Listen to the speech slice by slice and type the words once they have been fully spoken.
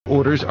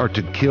orders are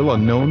to kill a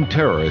known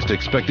terrorist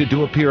expected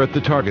to appear at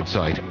the target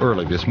site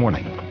early this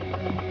morning.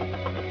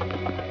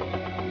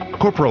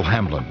 Corporal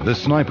Hamblin, the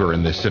sniper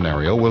in this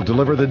scenario, will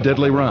deliver the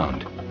deadly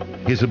round.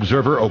 His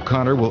observer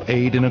O'Connor will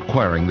aid in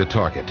acquiring the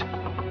target.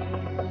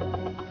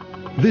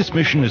 This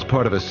mission is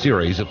part of a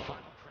series of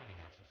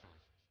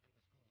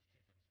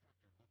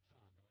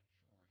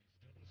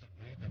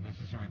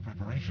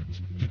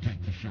preparations to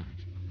take the shot.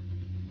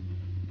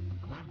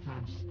 A lot of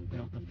times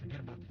they'll forget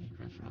about the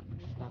egress route,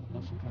 which is one of the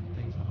most important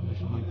things on a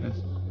mission like this,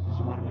 is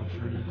you want to make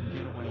sure you can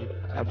get away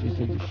after you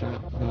take the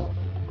shot without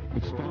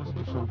exposing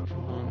yourself too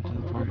long to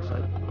the target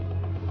site.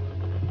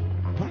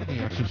 Part of the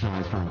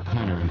exercise for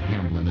O'Connor and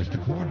Hamblin is to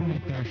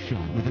coordinate their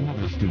shot with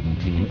another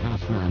student team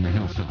elsewhere on the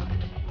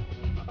hillside.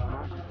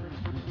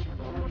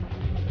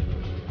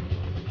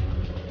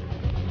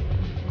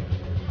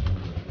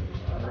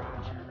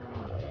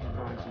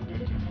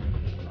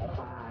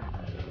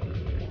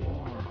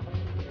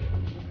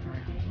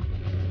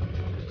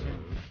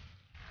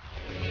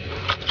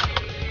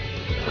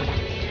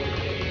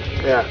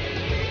 Yeah,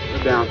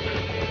 we're down.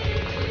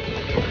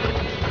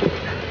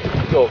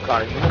 Let's go,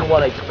 Connor. You wouldn't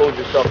want to expose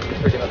yourself to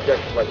freaking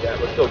objectives like that.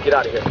 Let's go. Get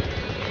out of here.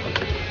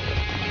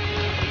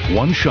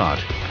 One shot,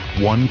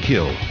 one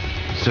kill.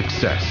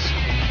 Success.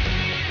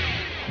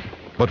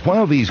 But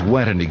while these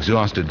wet and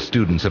exhausted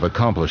students have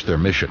accomplished their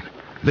mission,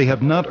 they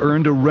have not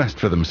earned a rest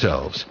for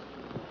themselves.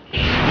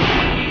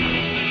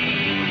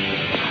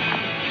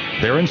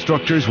 Their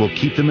instructors will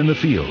keep them in the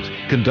field,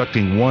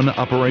 conducting one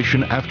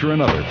operation after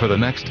another for the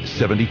next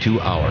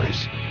 72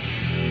 hours.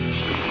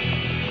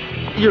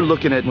 You're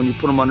looking at when you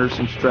put them under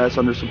some stress,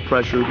 under some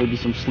pressure, maybe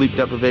some sleep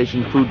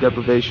deprivation, food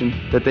deprivation,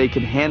 that they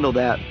can handle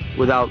that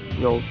without,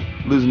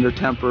 losing their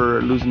temper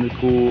or losing their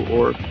cool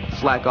or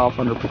slack off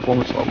on their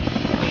performance level.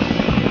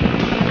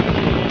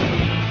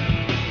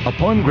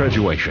 Upon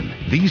graduation,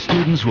 these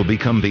students will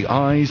become the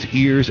eyes,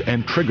 ears,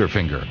 and trigger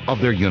finger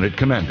of their unit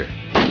commander.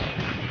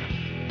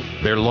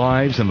 Their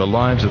lives and the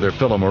lives of their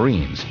fellow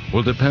Marines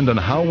will depend on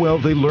how well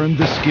they learn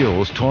the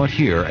skills taught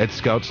here at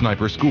Scout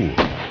Sniper School,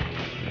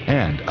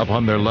 and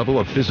upon their level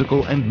of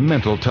physical and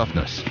mental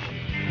toughness.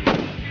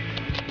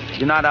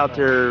 You're not out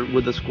there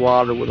with a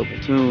squad or with a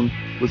platoon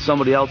with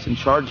somebody else in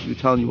charge of you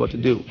telling you what to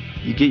do.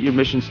 You get your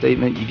mission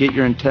statement, you get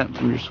your intent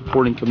from your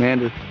supporting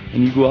commander,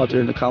 and you go out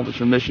there and accomplish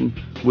your mission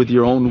with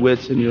your own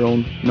wits and your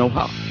own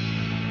know-how.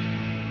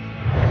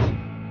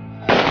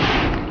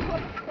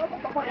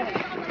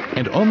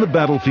 And on the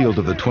battlefield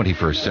of the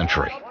 21st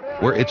century,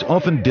 where it's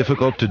often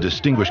difficult to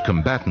distinguish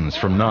combatants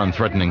from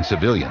non-threatening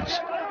civilians,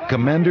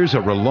 commanders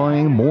are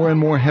relying more and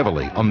more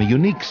heavily on the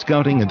unique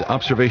scouting and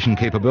observation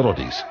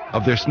capabilities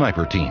of their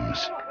sniper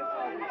teams.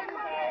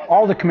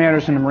 All the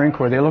commanders in the Marine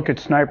Corps, they look at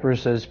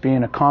snipers as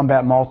being a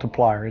combat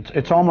multiplier.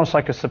 It's almost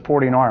like a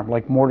supporting arm,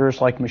 like mortars,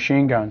 like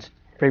machine guns.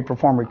 They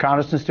perform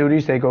reconnaissance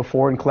duties, they go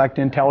forward and collect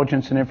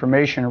intelligence and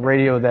information and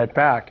radio that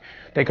back.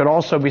 They could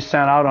also be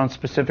sent out on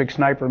specific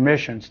sniper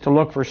missions to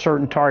look for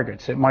certain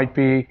targets. It might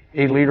be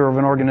a leader of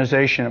an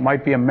organization, it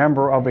might be a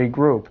member of a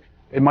group,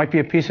 it might be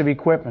a piece of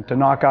equipment to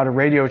knock out a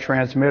radio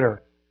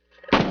transmitter.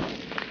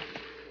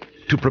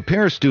 To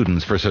prepare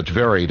students for such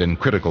varied and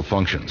critical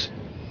functions,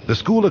 the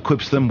school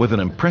equips them with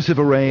an impressive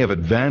array of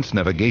advanced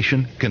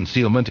navigation,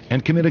 concealment,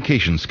 and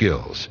communication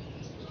skills.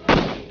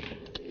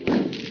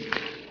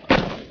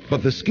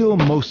 But the skill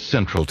most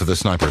central to the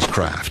sniper's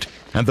craft,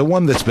 and the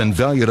one that's been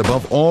valued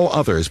above all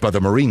others by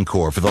the Marine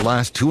Corps for the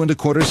last 2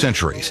 1/4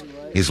 centuries,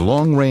 is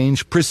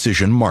long-range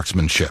precision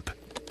marksmanship.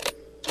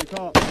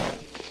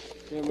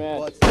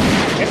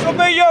 This will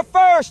be your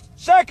first,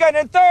 second,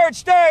 and third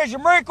stage of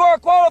Marine Corps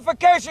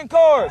qualification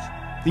course.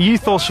 The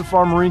ethos of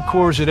our Marine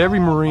Corps is that every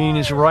Marine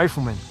is a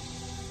rifleman.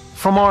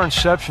 From our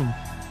inception,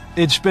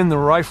 it's been the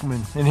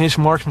rifleman and his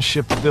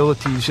marksmanship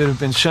abilities that have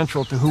been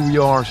central to who we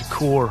are as a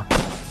Corps.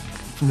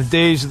 From the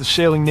days of the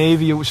sailing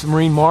Navy, it was the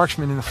Marine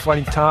marksmen and the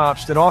fighting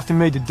tops that often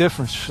made the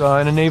difference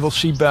in a naval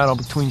sea battle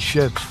between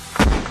ships.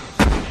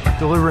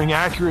 Delivering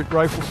accurate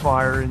rifle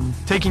fire and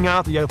taking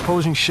out the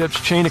opposing ship's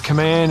chain of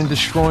command and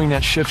destroying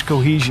that ship's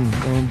cohesion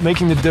and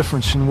making the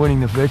difference in winning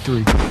the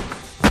victory.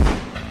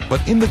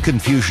 But in the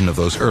confusion of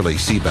those early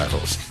sea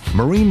battles,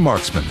 Marine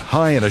marksmen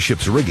high in a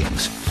ship's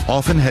riggings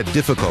often had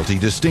difficulty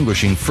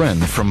distinguishing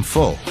friend from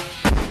foe.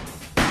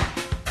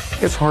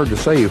 It's hard to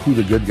say who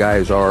the good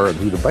guys are and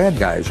who the bad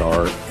guys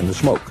are in the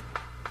smoke.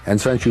 And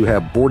since you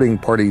have boarding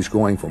parties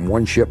going from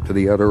one ship to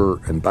the other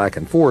and back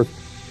and forth,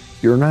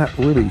 you're not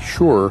really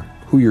sure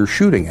who you're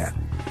shooting at.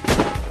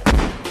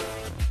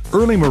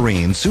 Early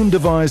Marines soon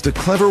devised a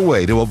clever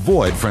way to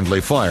avoid friendly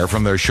fire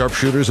from their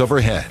sharpshooters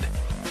overhead.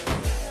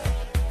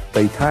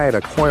 They tied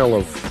a coil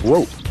of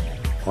rope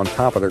on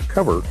top of their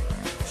cover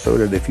so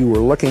that if you were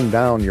looking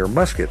down your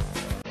musket,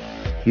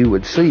 you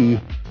would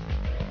see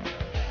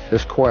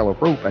this coil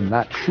of rope and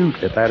not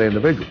shoot at that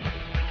individual.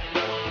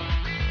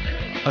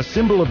 A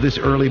symbol of this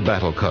early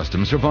battle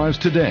custom survives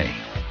today.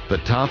 The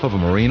top of a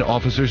Marine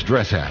officer's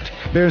dress hat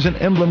bears an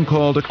emblem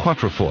called a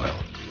quatrefoil,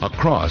 a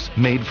cross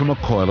made from a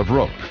coil of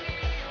rope.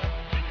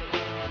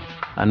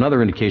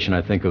 Another indication,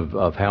 I think,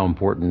 of how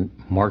important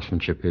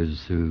marksmanship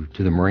is to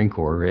the Marine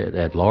Corps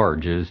at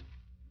large is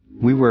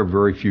we wear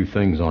very few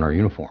things on our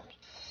uniforms.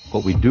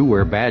 But we do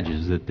wear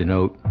badges that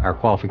denote our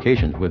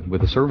qualifications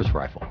with a service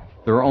rifle.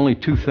 There are only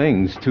two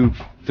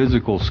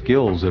physical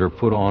skills that are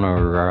put on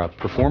our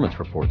performance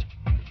reports: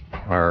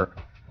 our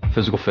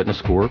physical fitness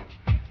score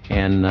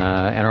and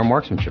our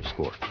marksmanship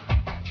score.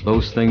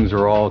 Those things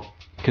are all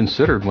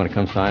considered when it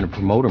comes time to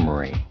promote a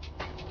Marine.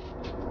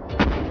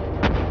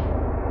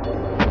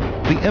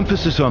 The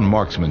emphasis on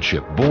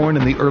marksmanship, born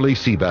in the early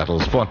sea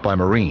battles fought by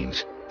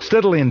Marines,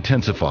 steadily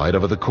intensified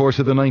over the course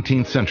of the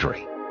 19th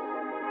century.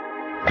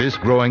 This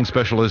growing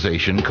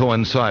specialization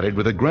coincided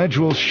with a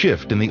gradual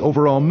shift in the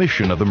overall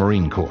mission of the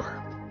Marine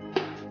Corps.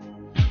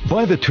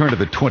 By the turn of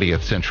the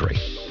 20th century,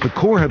 the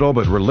Corps had all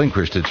but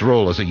relinquished its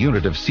role as a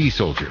unit of sea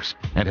soldiers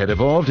and had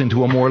evolved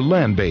into a more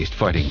land-based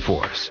fighting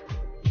force.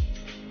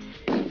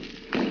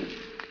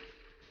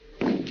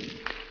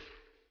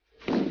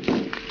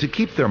 To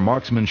keep their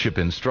marksmanship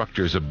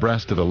instructors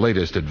abreast of the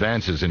latest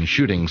advances in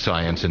shooting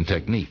science and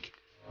technique,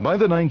 by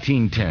the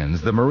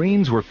 1910s, the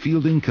Marines were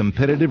fielding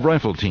competitive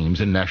rifle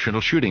teams in national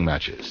shooting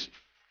matches.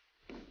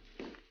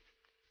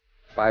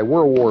 By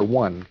World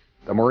War I,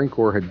 the Marine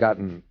Corps had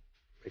gotten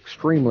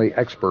extremely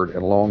expert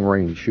in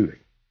long-range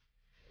shooting.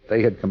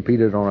 They had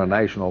competed on a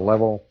national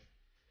level.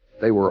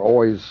 They were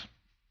always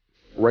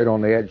right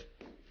on the edge.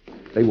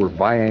 They were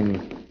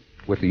vying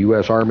with the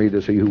U.S. Army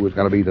to see who was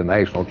going to be the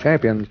national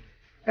champions,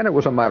 and it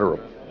was a matter of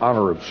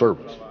honor of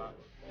service.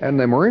 And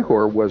the Marine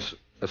Corps was,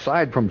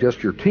 aside from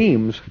just your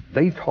teams,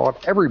 they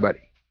taught everybody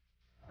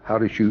how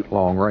to shoot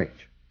long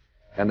range.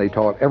 And they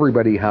taught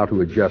everybody how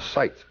to adjust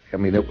sights. I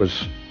mean, it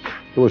was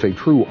a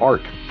true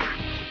art.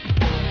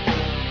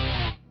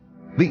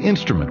 The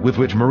instrument with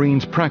which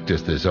Marines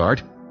practiced this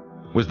art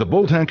was the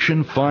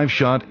bolt-action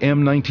 5-shot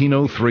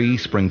M1903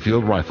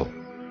 Springfield rifle,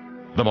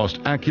 the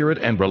most accurate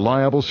and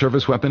reliable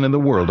service weapon in the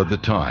world at the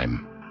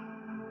time.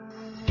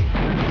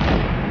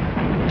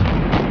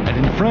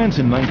 And in France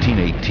in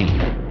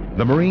 1918,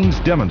 the Marines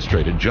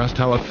demonstrated just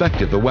how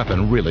effective the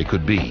weapon really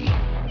could be.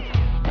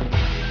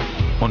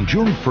 On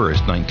June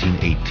 1st,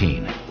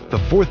 1918, the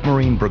 4th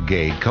Marine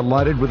Brigade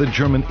collided with a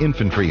German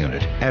infantry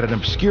unit at an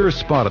obscure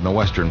spot on the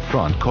Western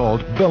Front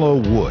called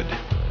Belleau Wood.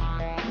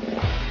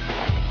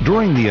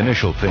 During the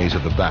initial phase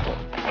of the battle,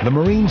 the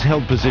Marines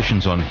held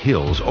positions on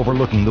hills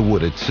overlooking the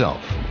wood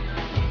itself.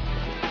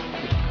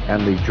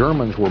 And the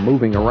Germans were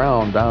moving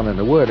around down in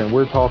the wood, and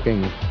we're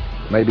talking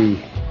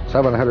maybe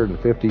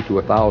 750 to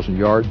 1,000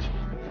 yards.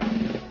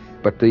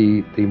 But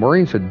the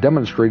Marines had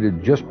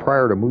demonstrated just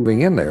prior to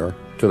moving in there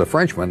to the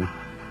Frenchmen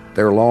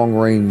their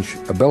long-range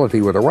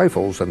ability with the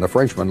rifles, and the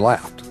Frenchmen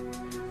laughed.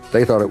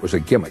 They thought it was a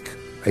gimmick,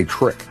 a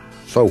trick.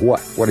 So what?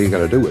 What are you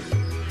going to do with it?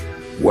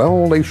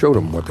 Well, they showed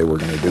them what they were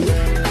going to do with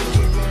it.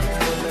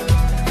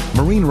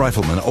 Marine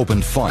riflemen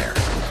opened fire,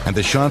 and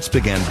the shots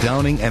began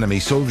downing enemy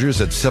soldiers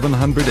at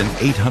 700 and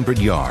 800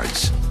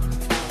 yards.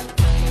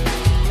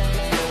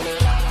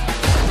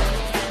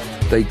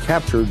 They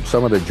captured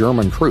some of the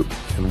German troops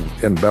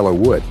in Belleau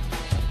Wood.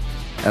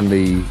 And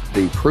the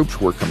troops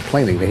were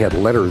complaining. They had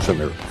letters in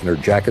their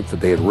jackets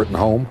that they had written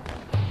home.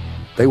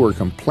 They were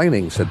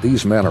complaining, said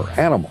these men are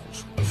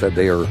animals, said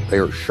they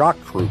are shock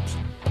troops.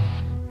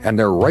 And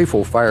their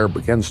rifle fire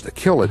begins to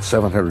kill at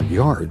 700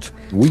 yards.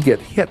 We get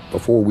hit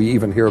before we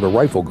even hear the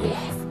rifle go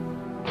off.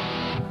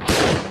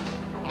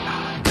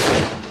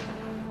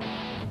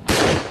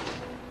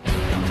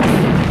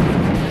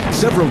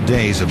 Several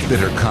days of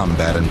bitter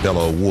combat in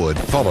Belleau Wood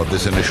followed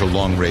this initial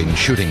long-range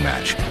shooting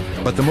match.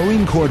 But the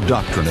Marine Corps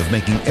doctrine of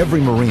making every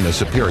Marine a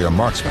superior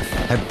marksman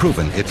had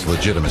proven its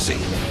legitimacy.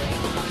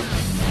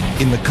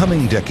 In the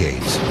coming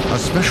decades, a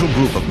special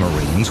group of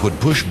Marines would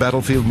push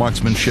battlefield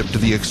marksmanship to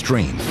the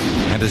extreme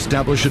and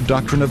establish a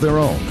doctrine of their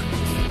own.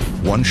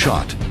 One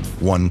shot,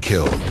 one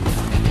kill.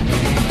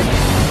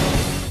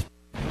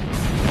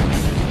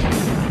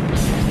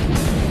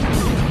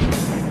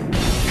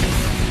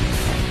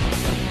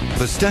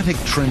 The static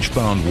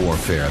trench-bound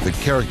warfare that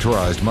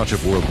characterized much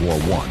of World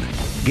War I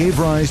gave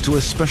rise to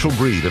a special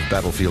breed of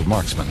battlefield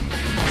marksmen.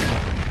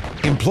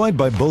 Employed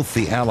by both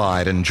the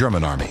Allied and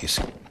German armies,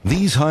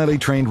 these highly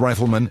trained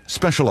riflemen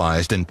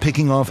specialized in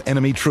picking off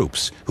enemy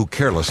troops who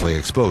carelessly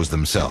exposed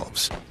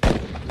themselves.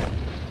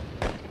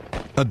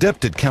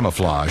 Adept at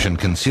camouflage and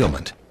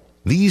concealment,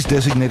 these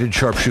designated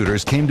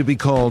sharpshooters came to be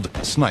called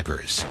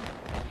snipers.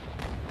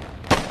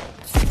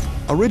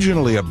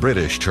 Originally a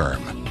British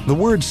term, the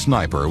word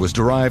sniper was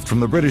derived from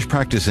the British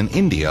practice in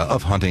India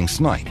of hunting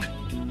snipe.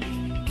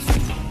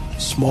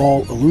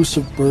 Small,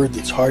 elusive bird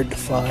that's hard to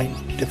find,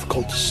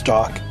 difficult to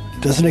stalk,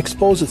 doesn't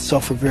expose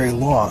itself for very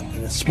long,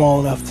 and it's small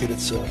enough that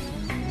it's a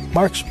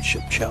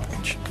marksmanship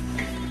challenge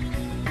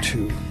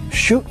to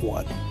shoot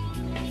one.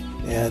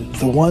 And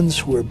the ones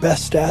who are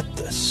best at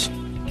this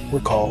were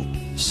called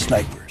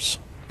snipers.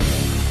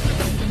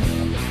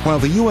 While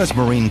the U.S.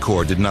 Marine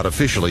Corps did not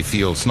officially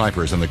field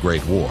snipers in the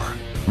Great War,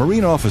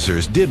 Marine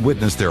officers did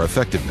witness their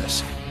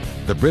effectiveness.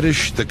 The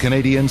British, the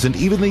Canadians, and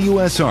even the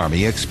U.S.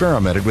 Army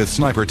experimented with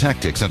sniper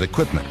tactics and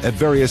equipment at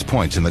various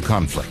points in the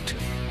conflict.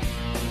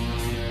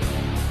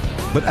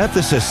 But at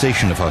the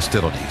cessation of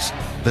hostilities,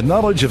 the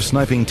knowledge of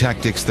sniping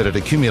tactics that had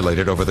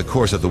accumulated over the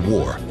course of the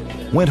war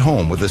went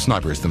home with the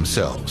snipers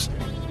themselves.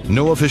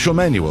 No official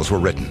manuals were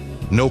written,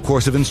 no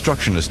course of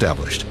instruction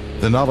established.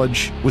 The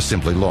knowledge was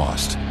simply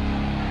lost.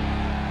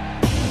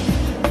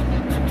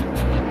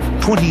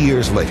 20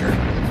 years later,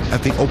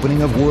 at the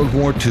opening of World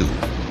War II,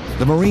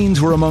 the Marines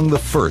were among the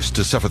first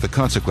to suffer the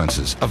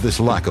consequences of this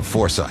lack of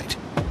foresight.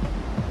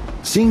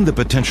 Seeing the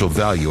potential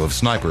value of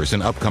snipers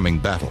in upcoming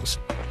battles,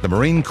 the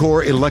Marine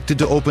Corps elected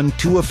to open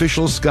 2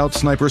 official scout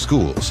sniper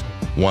schools,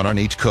 one on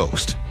each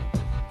coast.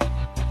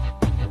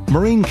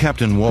 Marine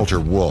Captain Walter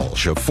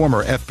Walsh, a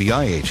former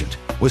FBI agent,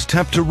 was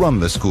tapped to run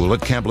the school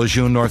at Camp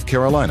Lejeune, North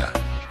Carolina.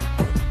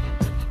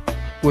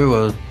 We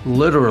were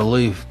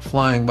literally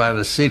flying by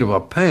the seat of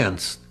our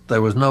pants.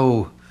 There was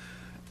no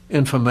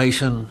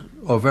information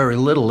or very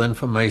little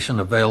information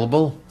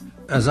available.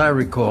 As I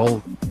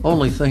recall,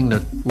 only thing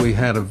that we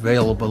had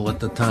available at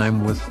the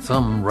time with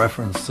some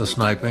reference to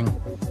sniping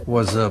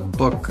was a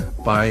book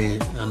by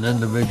an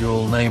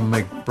individual named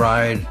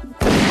McBride.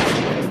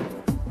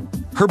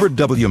 Herbert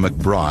W.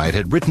 McBride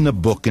had written a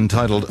book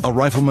entitled A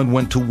Rifleman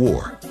Went to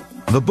War.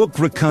 The book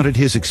recounted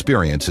his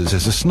experiences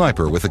as a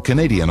sniper with the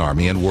Canadian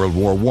Army in World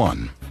War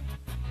I.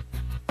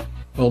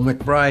 Well,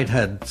 McBride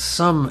had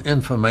some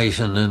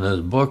information in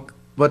his book,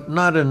 but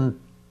not in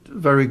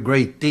very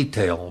great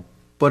detail.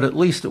 But at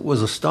least it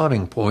was a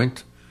starting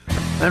point.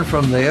 And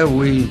from there,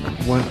 we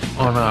went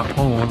on our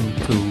own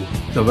to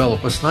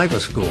develop a sniper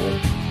school.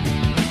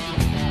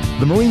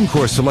 The Marine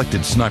Corps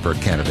selected sniper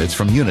candidates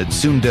from units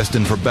soon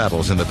destined for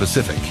battles in the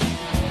Pacific.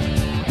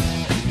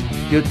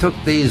 You took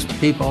these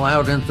people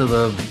out into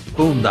the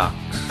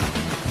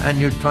boondocks, and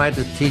you tried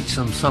to teach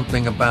them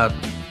something about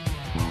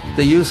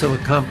the use of a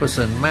compass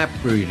and map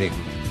reading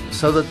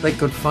so that they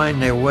could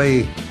find their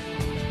way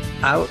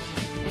out,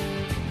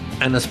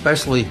 and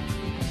especially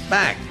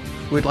back.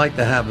 We'd like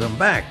to have them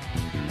back.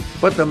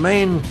 But the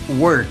main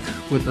work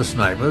with the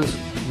snipers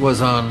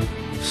was on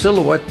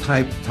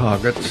silhouette-type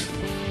targets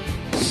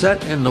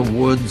set in the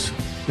woods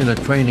in a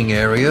training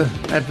area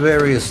at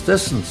various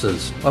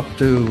distances, up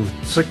to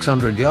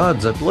 600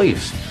 yards at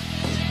least.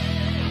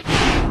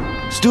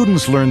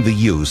 Students learned the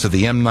use of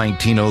the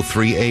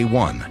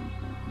M1903A1,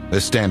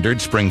 the standard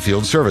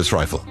Springfield service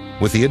rifle,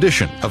 with the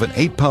addition of an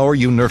 8-power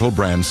Unertl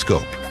brand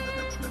scope.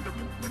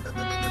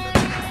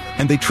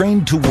 And they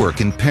trained to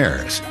work in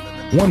pairs.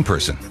 One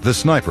person, the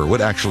sniper,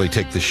 would actually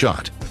take the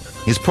shot.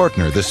 His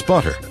partner, the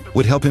spotter,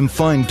 would help him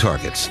find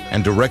targets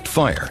and direct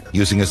fire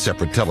using a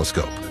separate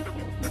telescope.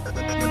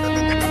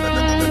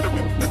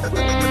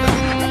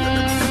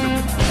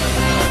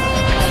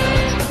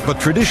 But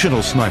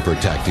traditional sniper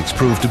tactics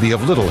proved to be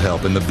of little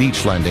help in the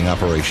beach landing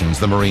operations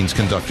the Marines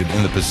conducted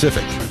in the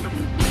Pacific.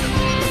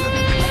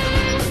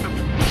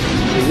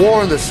 The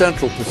war in the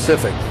Central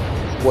Pacific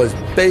was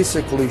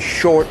basically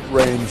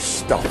short-range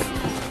stuff.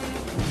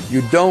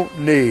 You don't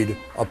need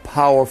a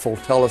powerful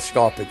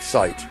telescopic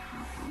sight.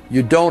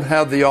 You don't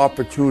have the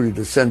opportunity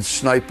to send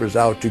snipers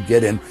out to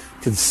get in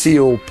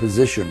concealed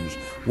positions,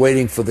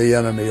 waiting for the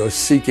enemy or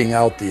seeking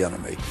out the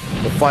enemy.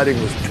 The fighting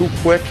was too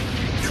quick,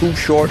 too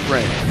short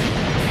range.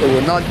 They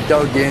were not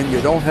dug in.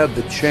 You don't have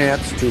the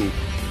chance to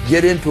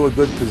get into a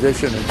good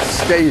position and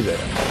stay there.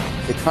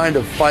 The kind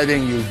of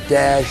fighting you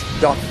dash,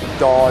 duck,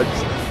 dodge,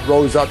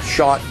 rose up,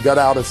 shot, got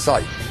out of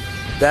sight.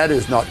 That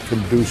is not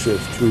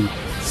conducive to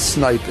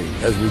sniping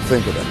as we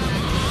think of it.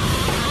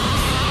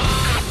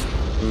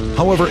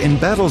 However, in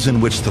battles in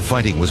which the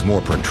fighting was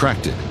more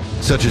protracted,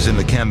 such as in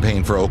the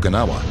campaign for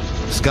Okinawa,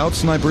 scout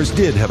snipers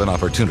did have an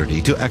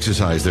opportunity to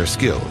exercise their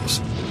skills.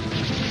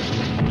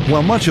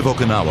 While much of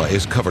Okinawa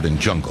is covered in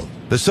jungle,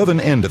 the southern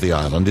end of the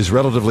island is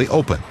relatively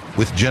open,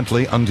 with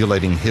gently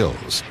undulating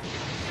hills.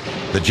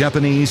 The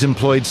Japanese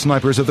employed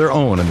snipers of their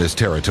own in this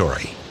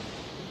territory.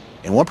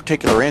 In one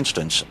particular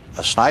instance,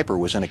 a sniper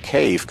was in a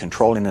cave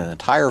controlling an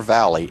entire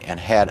valley and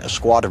had a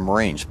squad of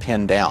Marines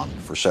pinned down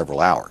for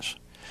several hours.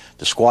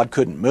 The squad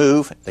couldn't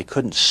move. They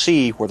couldn't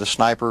see where the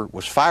sniper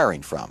was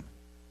firing from.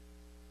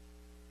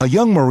 A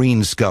young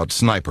Marine scout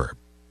sniper,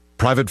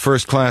 Private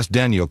First Class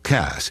Daniel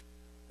Cass,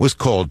 was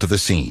called to the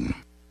scene.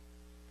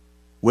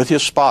 With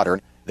his spotter,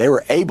 they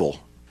were able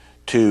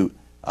to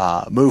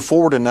move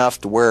forward enough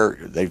to where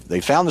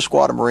they found the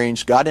squad of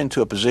Marines, got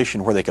into a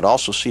position where they could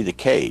also see the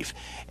cave.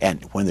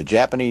 And when the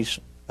Japanese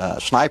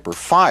sniper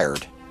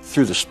fired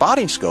through the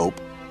spotting scope,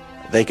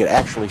 they could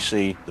actually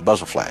see the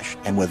muzzle flash.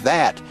 And with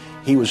that,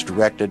 he was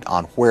directed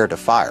on where to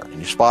fire. And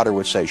your spotter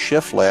would say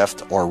shift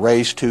left or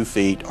raise 2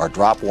 feet or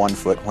drop 1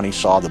 foot when he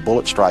saw the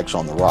bullet strikes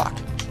on the rock.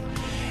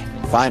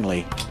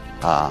 Finally,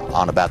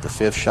 on about the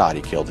 5th shot,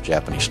 he killed the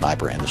Japanese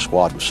sniper and the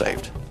squad was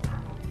saved.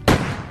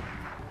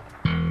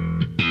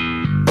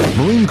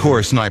 Marine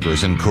Corps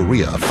snipers in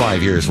Korea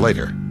 5 years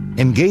later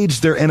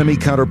engaged their enemy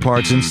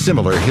counterparts in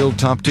similar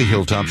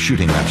hilltop-to-hilltop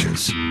shooting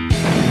matches.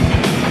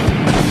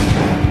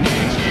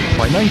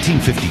 By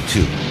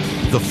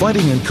 1952, The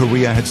fighting in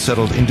Korea had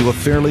settled into a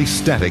fairly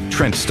static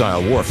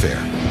trench-style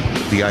warfare,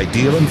 the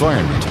ideal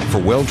environment for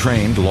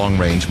well-trained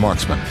long-range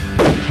marksmen.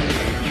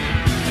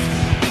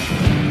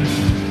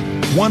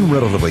 One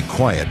relatively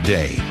quiet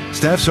day,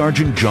 Staff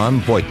Sergeant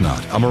John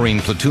Boitnott, a Marine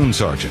platoon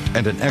sergeant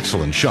and an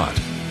excellent shot,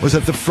 was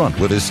at the front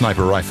with his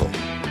sniper rifle.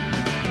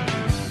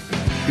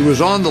 He was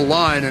on the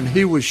line and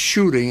he was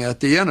shooting at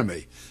the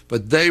enemy,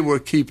 but they were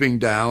keeping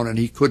down and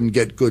he couldn't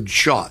get good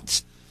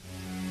shots.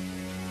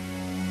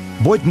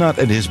 Boitnott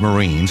and his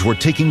Marines were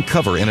taking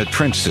cover in a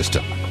trench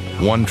system,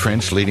 one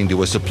trench leading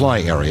to a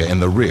supply area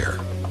in the rear.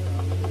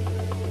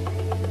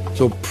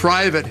 So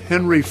Private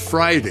Henry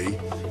Friday,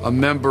 a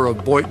member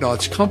of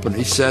Boitnott's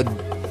company, said,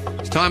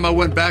 "It's time I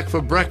went back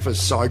for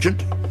breakfast,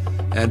 Sergeant."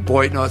 And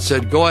Boitnott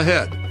said, "Go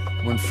ahead."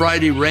 When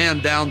Friday ran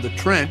down the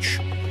trench,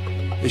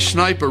 a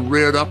sniper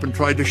reared up and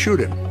tried to shoot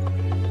him.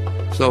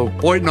 So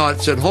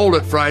Boitnott said, "Hold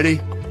it, Friday."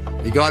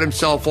 He got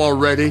himself all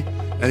ready,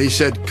 and he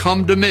said,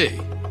 "Come to me."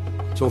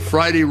 So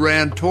Friday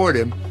ran toward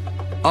him,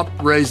 up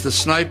raised the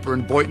sniper,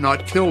 and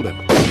Boitnott killed him.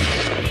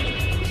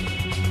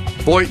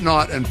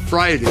 Boitnott and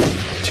Friday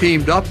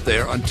teamed up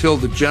there until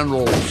the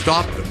general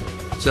stopped him,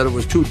 said it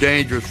was too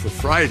dangerous for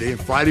Friday,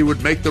 and Friday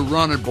would make the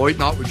run and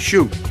Boitnott would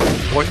shoot.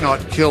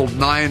 Boitnott killed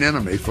 9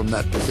 enemy from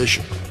that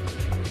position.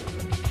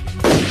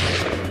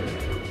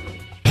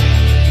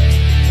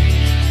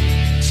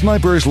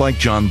 Snipers like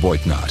John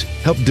Boitnott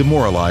helped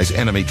demoralize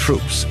enemy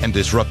troops and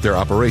disrupt their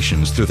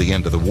operations through the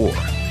end of the war.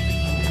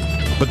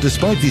 But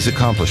despite these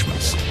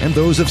accomplishments, and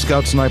those of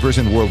scout snipers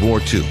in World War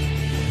II,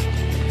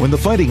 when the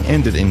fighting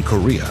ended in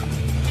Korea,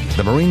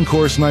 the Marine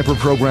Corps sniper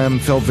program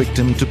fell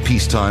victim to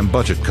peacetime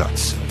budget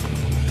cuts.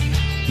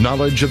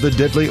 Knowledge of the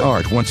deadly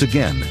art once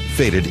again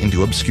faded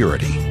into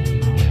obscurity.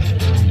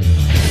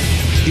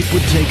 It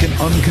would take an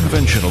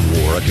unconventional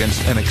war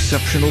against an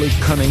exceptionally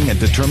cunning and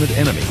determined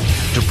enemy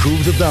to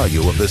prove the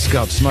value of the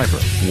scout sniper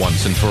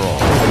once and for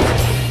all.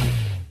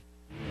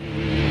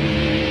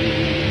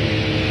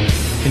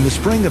 In the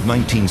spring of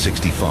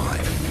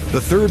 1965,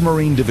 the 3rd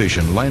Marine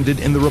Division landed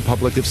in the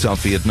Republic of South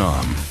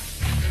Vietnam.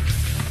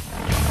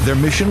 Their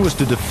mission was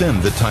to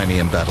defend the tiny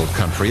embattled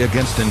country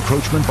against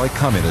encroachment by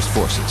communist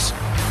forces.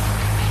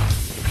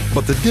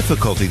 But the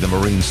difficulty the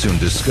Marines soon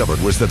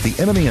discovered was that the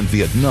enemy in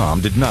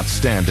Vietnam did not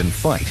stand and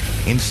fight.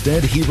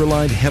 Instead, he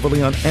relied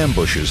heavily on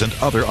ambushes and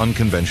other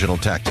unconventional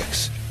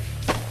tactics.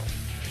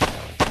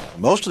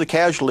 Most of the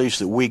casualties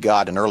that we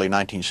got in early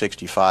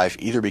 1965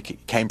 either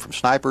came from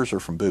snipers or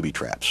from booby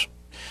traps.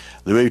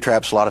 The booby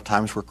traps a lot of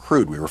times were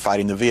crude. We were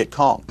fighting the Viet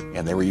Cong,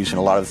 and they were using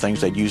a lot of the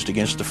things they'd used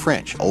against the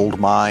French. Old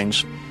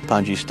mines,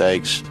 punji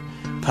stakes,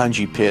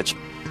 punji pits,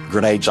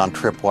 grenades on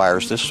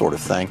tripwires, this sort of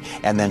thing,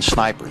 and then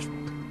snipers.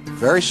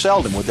 Very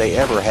seldom would they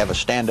ever have a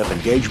stand-up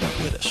engagement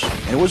with us.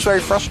 And it was very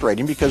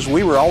frustrating because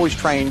we were always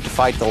trained to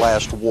fight the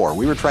last war.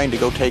 We were trained to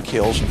go take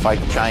hills and fight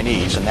the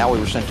Chinese, and now we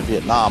were sent to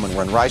Vietnam and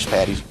we're in rice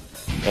paddies,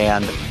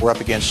 and we're up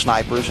against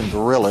snipers and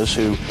guerrillas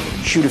who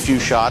shoot a few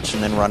shots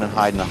and then run and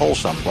hide in a hole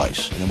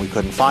someplace, and then we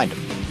couldn't find them.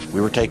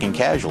 We were taking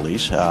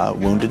casualties,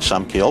 wounded,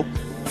 some killed,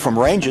 from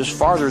ranges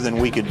farther than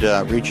we could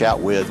reach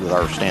out with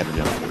our standard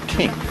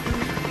M14.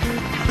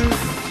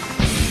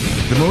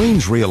 The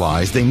Marines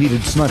realized they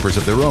needed snipers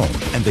of their own,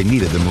 and they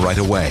needed them right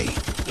away.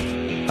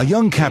 A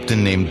young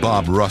captain named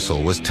Bob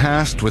Russell was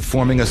tasked with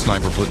forming a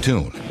sniper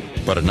platoon.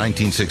 But in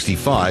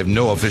 1965,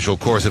 no official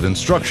course of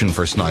instruction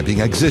for sniping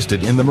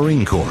existed in the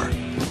Marine Corps.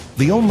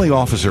 The only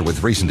officer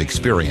with recent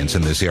experience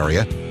in this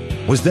area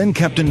was then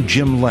Captain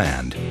Jim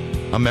Land,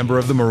 a member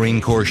of the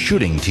Marine Corps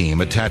shooting team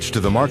attached to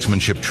the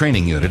Marksmanship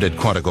Training Unit at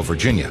Quantico,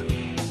 Virginia.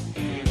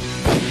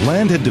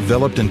 Land had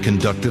developed and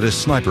conducted a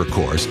sniper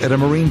course at a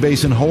Marine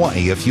base in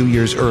Hawaii a few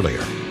years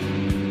earlier.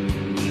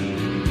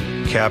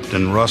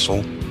 Captain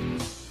Russell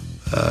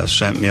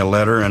sent me a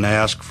letter and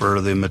asked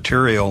for the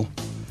material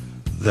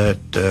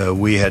that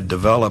we had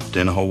developed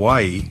in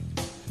Hawaii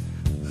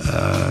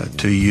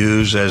to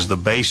use as the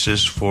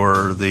basis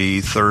for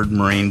the 3rd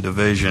Marine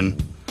Division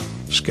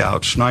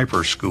Scout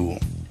Sniper School.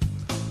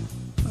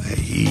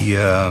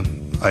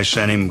 I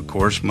sent him, of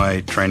course,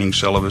 my training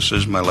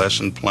syllabuses, my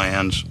lesson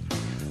plans.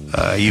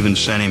 I even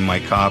sent him my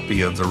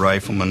copy of The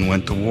Rifleman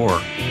Went to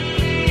War.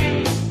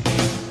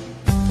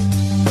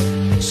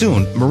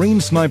 Soon,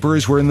 Marine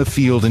snipers were in the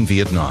field in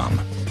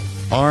Vietnam.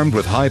 Armed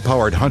with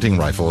high-powered hunting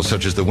rifles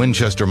such as the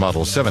Winchester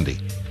Model 70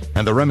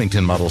 and the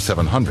Remington Model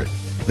 700,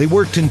 they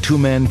worked in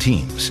 2-man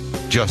teams,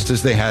 just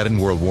as they had in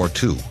World War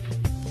II.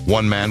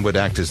 One man would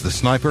act as the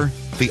sniper,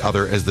 the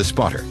other as the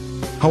spotter.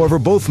 However,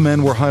 both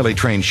men were highly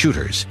trained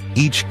shooters,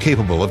 each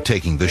capable of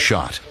taking the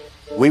shot.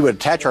 We would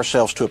attach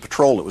ourselves to a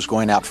patrol that was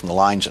going out from the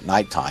lines at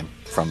nighttime,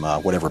 from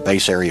whatever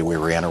base area we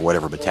were in or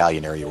whatever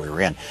battalion area we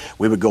were in.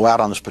 We would go out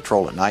on this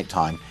patrol at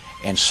nighttime,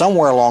 and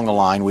somewhere along the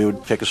line we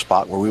would pick a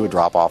spot where we would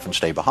drop off and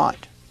stay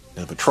behind.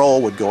 And the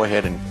patrol would go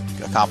ahead and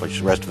accomplish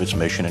the rest of its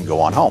mission and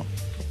go on home.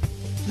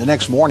 The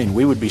next morning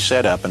we would be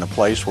set up in a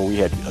place where we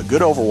had a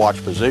good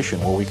overwatch position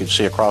where we could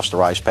see across the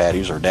rice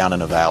paddies or down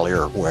in a valley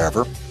or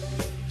wherever.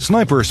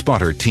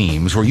 Sniper-spotter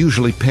teams were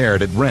usually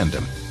paired at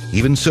random.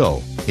 Even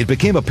so, it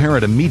became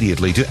apparent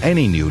immediately to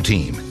any new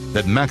team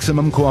that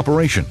maximum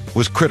cooperation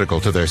was critical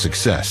to their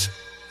success.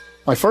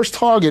 My first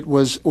target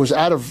was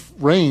out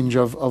of range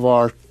of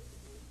our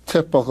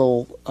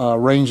typical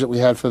range that we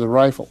had for the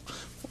rifle.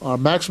 Our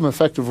maximum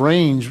effective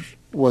range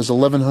was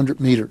 1,100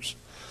 meters.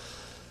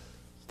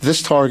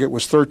 This target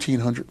was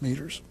 1,300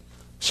 meters.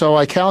 So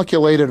I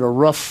calculated a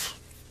rough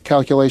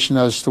calculation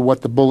as to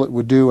what the bullet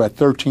would do at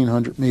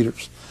 1,300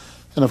 meters.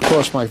 And of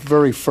course, my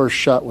very first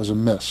shot was a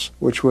miss,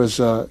 which was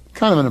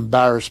kind of an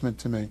embarrassment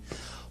to me.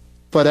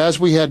 But as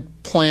we had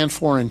planned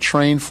for and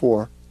trained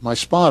for, my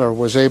spotter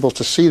was able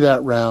to see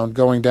that round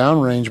going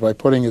downrange by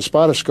putting his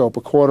spotter scope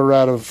a quarter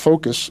out of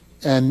focus,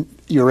 and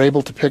you're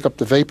able to pick up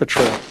the vapor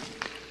trail.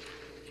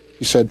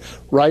 He said,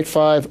 right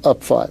 5,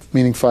 up 5,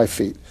 meaning 5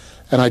 feet.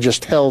 And I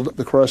just held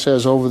the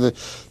crosshairs over the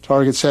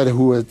target's head,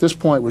 who at this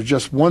point was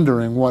just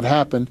wondering what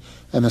happened,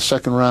 and the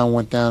second round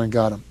went down and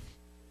got him.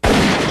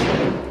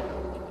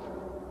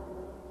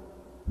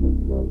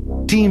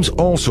 Teams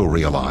also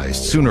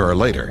realized sooner or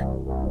later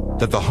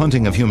that the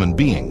hunting of human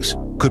beings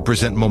could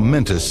present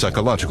momentous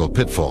psychological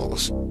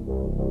pitfalls.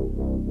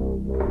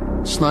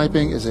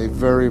 Sniping is a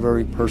very,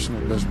 very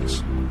personal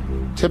business.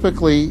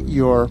 Typically,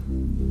 your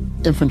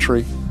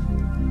infantry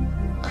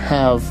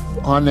have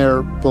on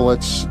their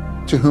bullets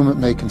to whom it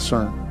may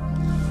concern.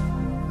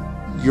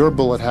 Your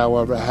bullet,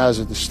 however, has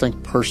a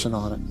distinct person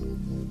on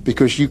it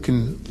because you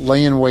can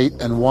lay in wait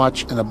and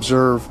watch and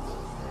observe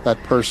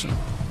that person.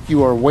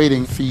 You are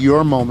waiting for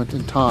your moment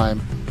in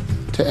time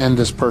to end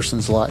this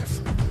person's life.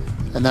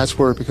 And that's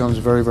where it becomes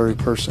very, very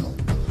personal.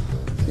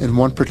 In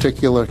one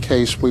particular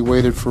case, we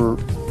waited for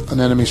an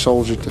enemy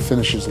soldier to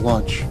finish his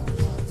lunch,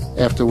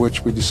 after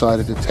which we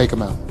decided to take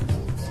him out.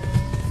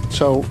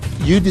 So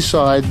you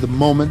decide the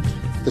moment,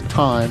 the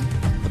time,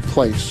 the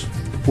place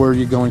where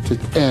you're going to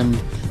end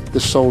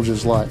this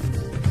soldier's life.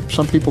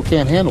 Some people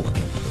can't handle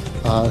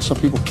it. Some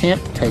people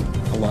can't take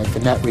a life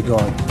in that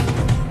regard.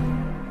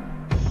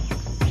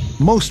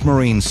 Most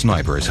Marine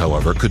snipers,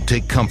 however, could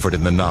take comfort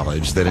in the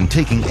knowledge that in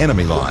taking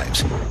enemy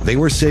lives, they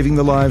were saving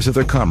the lives of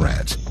their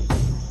comrades.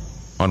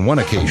 On one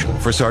occasion,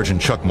 for Sergeant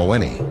Chuck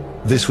Moeni,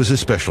 this was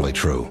especially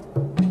true.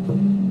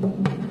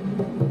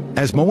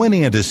 As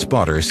Moeni and his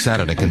spotters sat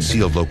in a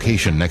concealed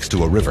location next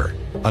to a river,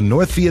 a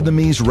North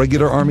Vietnamese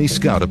regular Army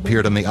scout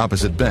appeared on the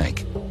opposite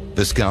bank.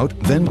 The scout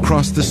then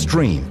crossed the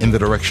stream in the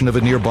direction of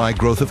a nearby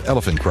growth of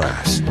elephant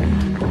grass.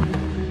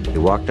 He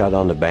walked out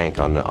on the bank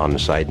on the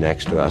side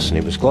next to us, and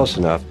he was close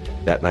enough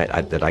that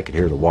night that I could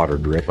hear the water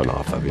dripping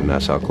off of him.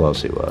 That's how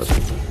close he was.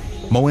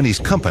 Moeni's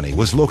company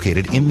was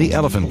located in the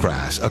elephant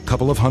grass a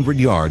couple of 100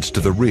 yards to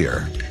the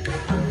rear.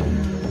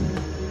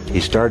 He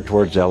started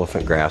towards the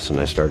elephant grass, and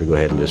I started to go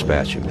ahead and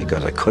dispatch him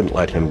because I couldn't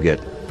let him get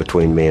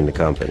between me and the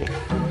company.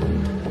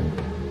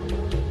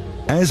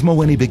 As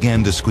Moeni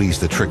began to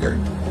squeeze the trigger,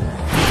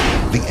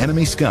 the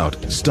enemy scout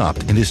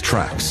stopped in his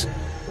tracks.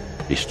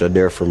 He stood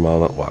there for a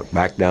moment, walked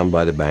back down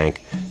by the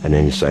bank, and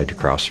then decided to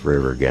cross the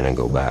river again and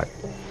go back.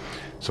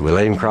 So we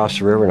let him cross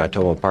the river, and I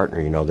told my partner,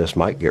 you know, this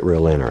might get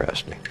real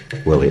interesting.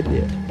 Well, it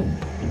did.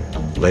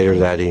 Later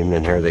that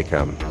evening, here they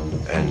come.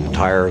 An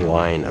entire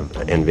line of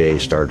NVA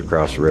started to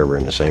cross the river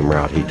in the same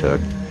route he took.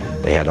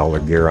 They had all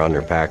their gear on,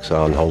 their packs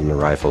on, holding their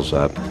rifles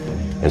up.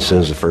 And as soon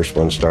as the first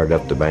one started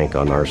up the bank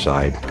on our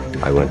side,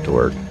 I went to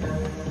work.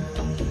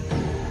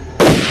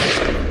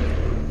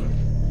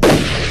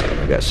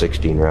 I got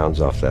 16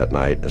 rounds off that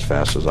night, as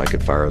fast as I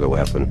could fire the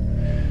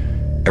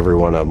weapon. Every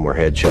one of them were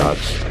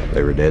headshots.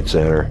 They were dead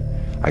center.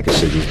 I could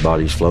see these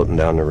bodies floating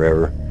down the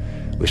river.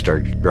 We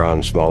started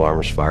drawing small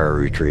arms fire,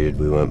 retreated.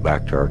 We went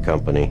back to our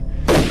company.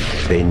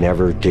 They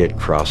never did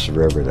cross the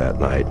river that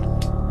night.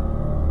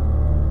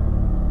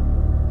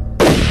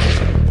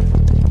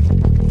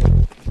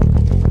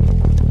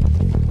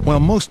 While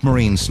most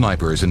Marine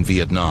snipers in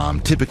Vietnam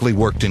typically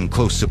worked in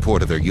close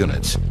support of their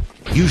units,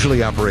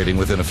 usually operating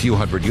within a few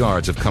hundred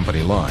yards of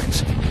company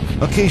lines,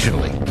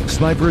 occasionally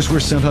snipers were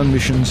sent on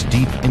missions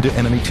deep into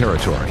enemy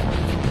territory.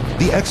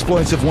 The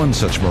exploits of one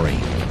such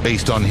Marine,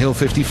 based on Hill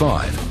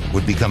 55,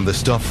 would become the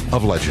stuff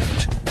of legend.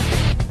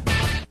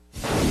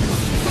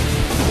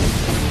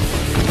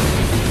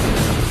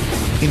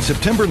 In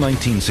September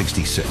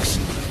 1966,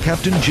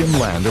 Captain Jim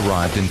Land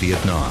arrived in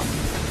Vietnam.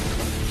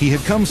 He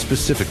had come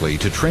specifically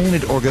to train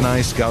and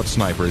organize scout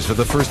snipers for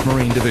the 1st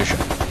Marine Division,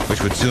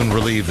 which would soon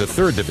relieve the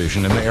 3rd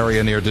Division in the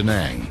area near Da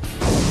Nang.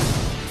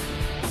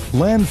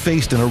 Land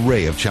faced an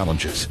array of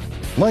challenges.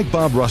 Like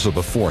Bob Russell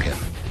before him,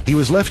 he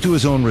was left to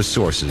his own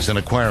resources in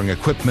acquiring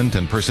equipment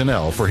and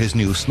personnel for his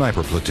new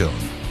sniper platoon.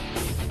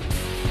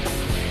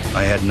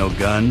 I had no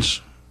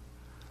guns.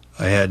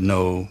 I had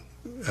no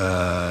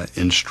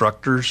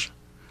instructors.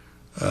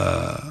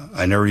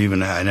 I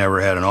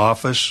never had an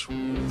office.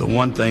 The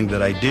one thing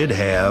that I did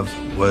have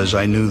was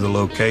I knew the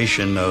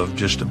location of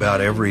just about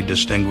every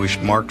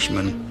distinguished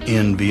marksman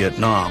in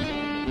Vietnam.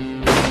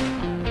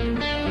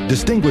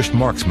 Distinguished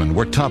marksmen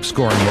were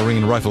top-scoring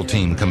Marine Rifle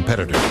Team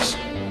competitors.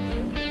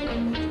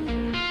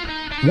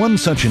 One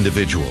such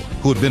individual,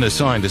 who had been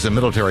assigned as a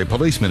military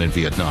policeman in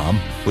Vietnam,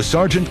 was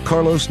Sergeant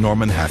Carlos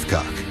Norman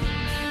Hathcock.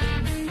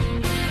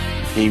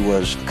 He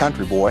was a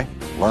country boy,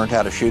 learned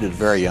how to shoot at a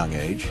very young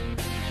age,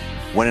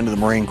 went into the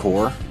Marine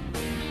Corps.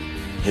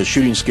 His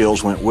shooting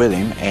skills went with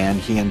him, and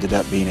he ended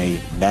up being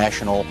a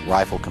national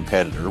rifle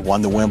competitor,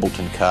 won the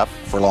Wimbledon Cup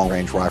for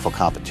long-range rifle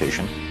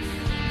competition.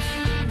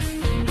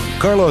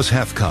 Carlos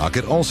Hathcock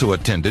had also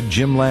attended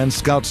Jim Land's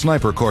Scout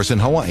Sniper course in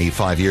Hawaii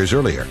 5 years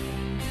earlier.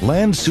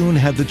 Land soon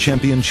had the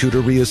champion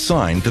shooter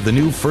reassigned to the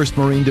new 1st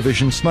Marine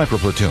Division Sniper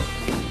Platoon,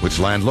 which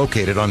Land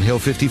located on Hill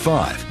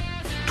 55,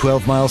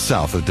 12 miles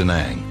south of Da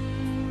Nang.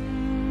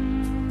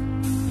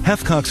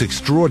 Hathcock's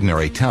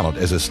extraordinary talent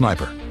as a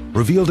sniper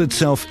revealed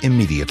itself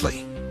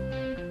immediately.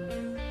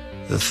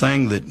 The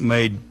thing that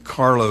made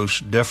Carlos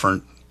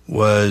different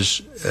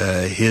was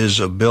his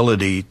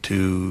ability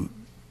to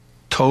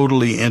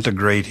totally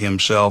integrate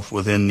himself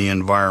within the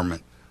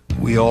environment.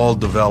 We all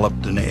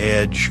developed an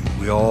edge.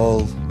 We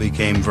all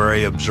became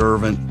very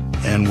observant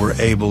and were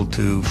able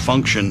to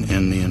function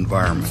in the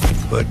environment.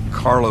 But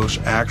Carlos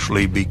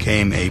actually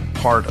became a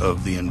part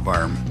of the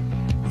environment.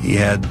 He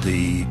had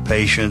the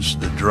patience,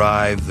 the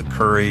drive, the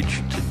courage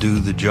to do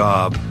the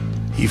job.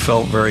 He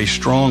felt very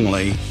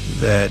strongly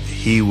that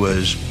he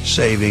was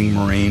saving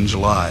Marines'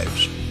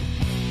 lives.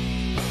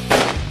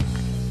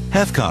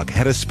 Hathcock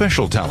had a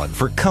special talent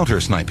for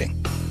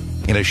counter-sniping.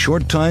 In a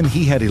short time,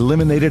 he had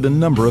eliminated a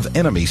number of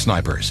enemy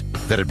snipers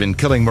that had been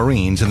killing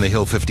Marines in the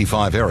Hill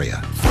 55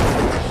 area.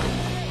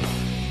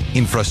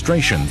 In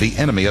frustration, the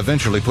enemy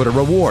eventually put a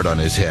reward on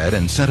his head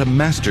and sent a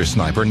master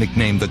sniper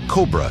nicknamed the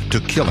Cobra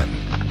to kill him.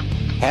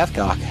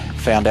 Hathcock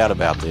found out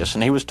about this,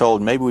 and he was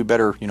told, maybe we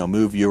better,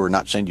 move you or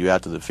not send you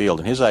out to the field.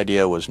 And his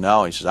idea was,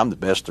 no, he says, I'm the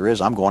best there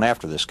is. I'm going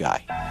after this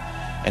guy.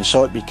 And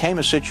so it became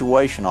a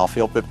situation off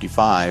Hill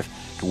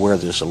 55 to where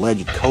this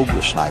alleged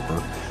Cobra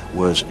sniper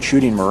was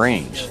shooting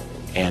Marines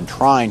and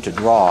trying to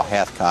draw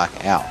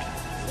Hathcock out.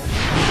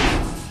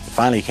 It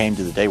finally came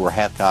to the day where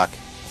Hathcock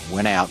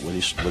went out with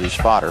his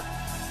spotter,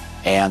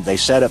 and they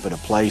set up at a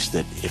place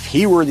that if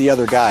he were the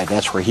other guy,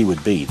 that's where he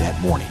would be that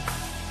morning.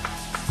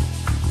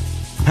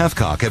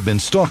 Hathcock had been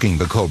stalking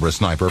the Cobra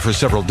sniper for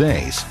several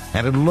days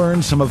and had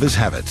learned some of his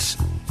habits.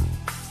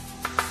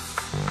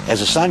 As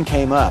the sun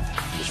came up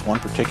in this one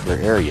particular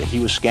area, he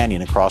was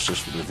scanning across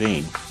this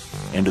ravine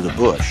into the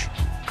bush,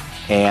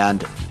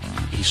 and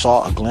he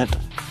saw a glint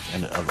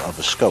of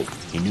a scope.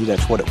 He knew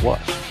that's what it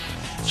was.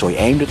 So he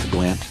aimed at the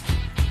glint,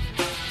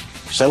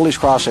 settled his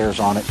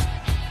crosshairs on it,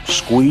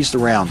 squeezed the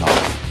round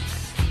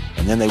off,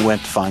 and then they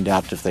went to find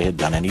out if they had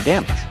done any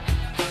damage.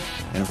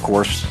 And of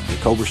course, the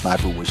Cobra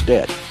sniper was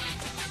dead.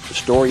 The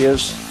story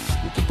is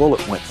that the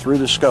bullet went through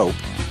the scope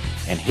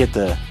and hit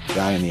the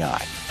guy in the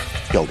eye,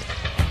 killed him.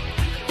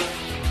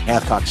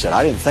 Hathcock said,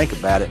 I didn't think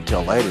about it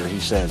until later. He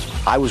says,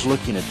 I was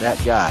looking at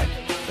that guy,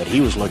 but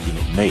he was looking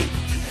at me.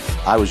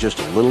 I was just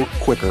a little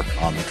quicker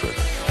on the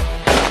trigger.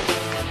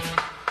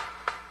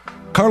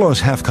 Carlos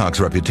Hathcock's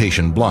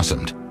reputation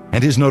blossomed,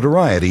 and his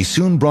notoriety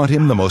soon brought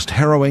him the most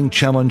harrowing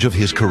challenge of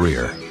his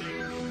career.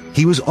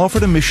 He was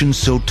offered a mission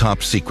so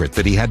top secret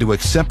that he had to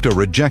accept or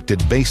reject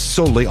it based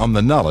solely on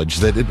the knowledge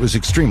that it was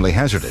extremely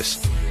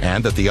hazardous,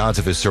 and that the odds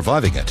of his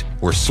surviving it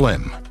were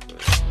slim.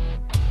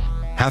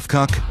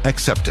 Hathcock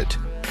accepted.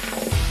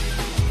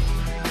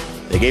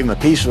 They gave him a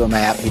piece of a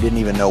map. He didn't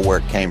even know where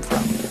it came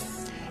from.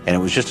 And it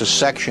was just a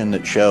section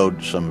that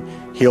showed some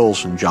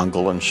hills and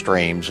jungle and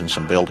streams and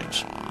some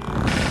buildings.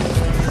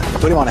 They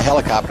put him on a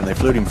helicopter and they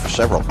flew him for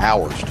several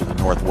hours to the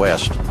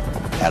northwest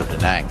out of Da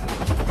Nang.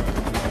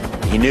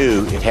 He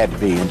knew it had to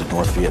be into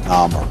North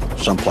Vietnam or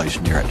someplace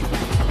near it.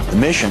 The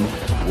mission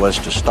was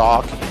to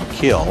stalk and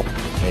kill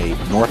a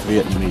North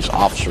Vietnamese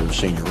officer of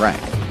senior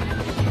rank.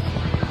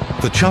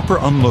 The chopper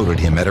unloaded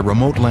him at a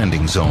remote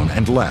landing zone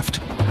and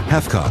left.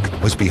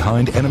 Hathcock was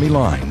behind enemy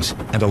lines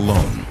and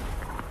alone.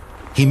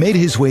 He made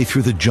his way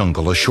through the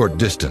jungle a short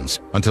distance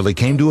until he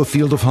came to a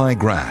field of high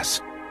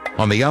grass.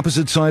 On the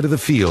opposite side of the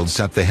field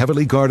sat the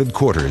heavily guarded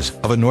quarters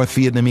of a North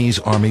Vietnamese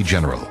army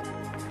general.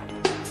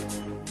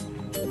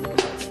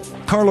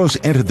 Carlos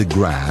entered the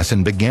grass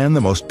and began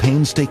the most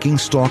painstaking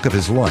stalk of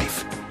his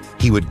life.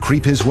 He would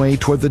creep his way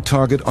toward the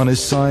target on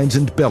his sides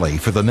and belly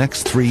for the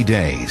next 3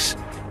 days.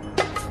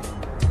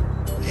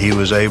 He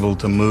was able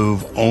to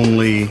move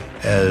only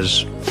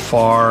as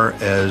far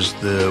as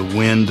the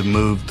wind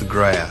moved the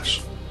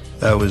grass.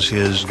 That was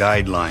his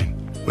guideline,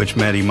 which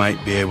meant he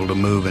might be able to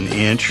move an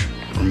inch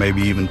or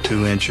maybe even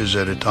 2 inches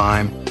at a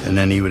time, and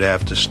then he would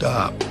have to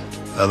stop.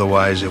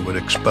 Otherwise, it would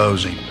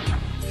expose him.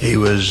 He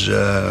was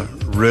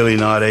really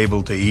not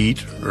able to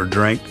eat or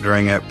drink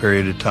during that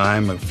period of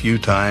time. A few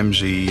times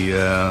he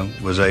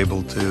was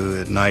able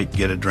to, at night,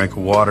 get a drink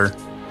of water.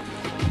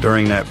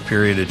 During that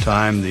period of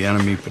time, the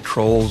enemy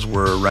patrols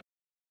were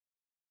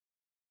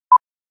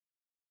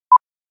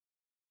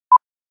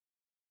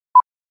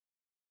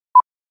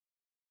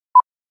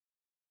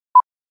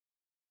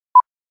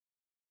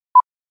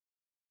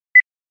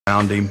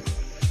around him,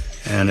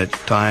 and at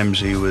times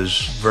he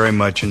was very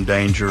much in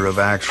danger of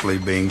actually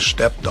being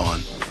stepped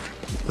on.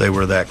 They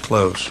were that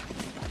close.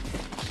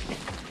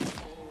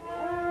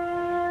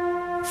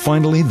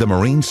 Finally, the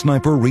Marine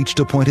sniper reached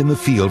a point in the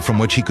field from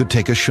which he could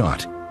take a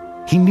shot.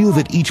 He knew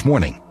that each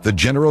morning the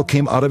general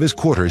came out of his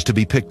quarters to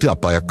be picked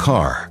up by a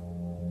car.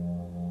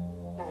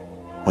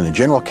 When the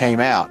general came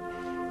out,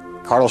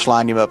 Carlos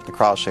lined him up in the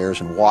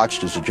crosshairs and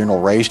watched as the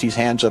general raised his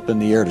hands up in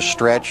the air to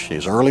stretch,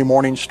 his early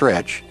morning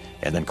stretch,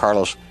 and then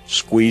Carlos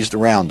squeezed the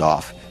round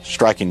off,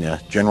 striking the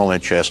general in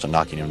the chest and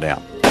knocking him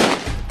down.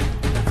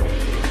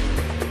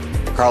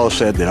 Carlos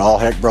said that all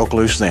heck broke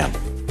loose then.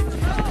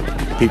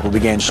 People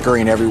began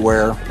scurrying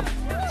everywhere.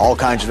 All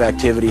kinds of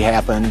activity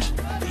happened.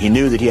 He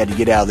knew that he had to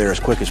get out of there as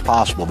quick as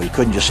possible, but he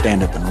couldn't just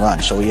stand up and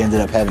run. So he ended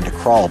up having to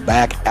crawl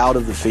back out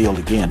of the field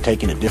again,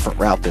 taking a different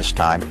route this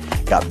time,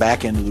 got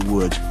back into the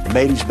woods,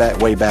 made his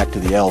way back to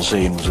the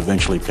LZ, and was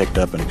eventually picked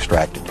up and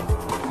extracted.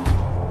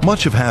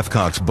 Much of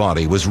Hathcock's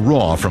body was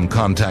raw from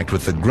contact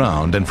with the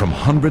ground and from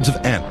hundreds of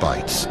ant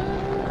bites.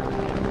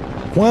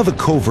 While the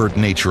covert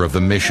nature of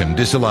the mission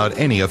disallowed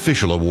any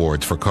official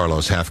awards for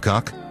Carlos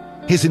Hathcock,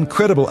 his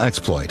incredible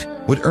exploit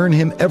would earn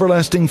him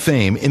everlasting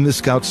fame in the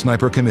Scout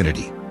Sniper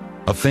community,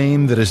 a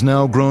fame that has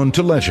now grown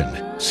to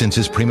legend since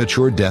his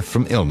premature death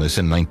from illness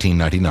in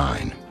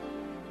 1999.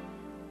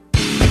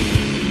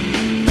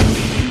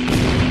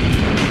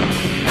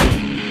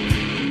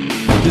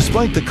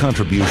 Despite the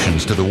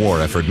contributions to the war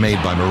effort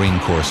made by Marine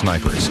Corps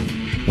snipers,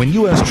 when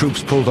U.S.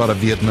 troops pulled out of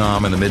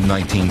Vietnam in the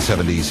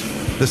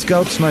mid-1970s, the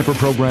Scout Sniper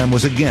program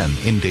was again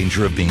in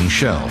danger of being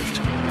shelved.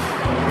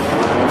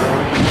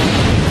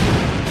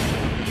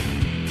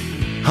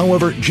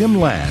 However, Jim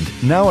Land,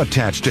 now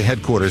attached to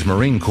Headquarters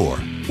Marine Corps,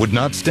 would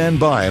not stand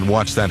by and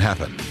watch that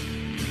happen.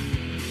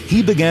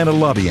 He began a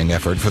lobbying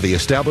effort for the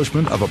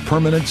establishment of a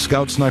permanent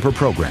Scout Sniper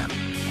program,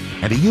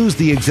 and he used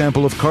the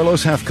example of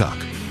Carlos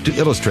Hathcock to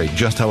illustrate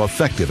just how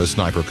effective a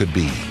sniper could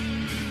be.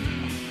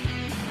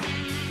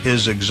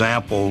 His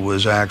example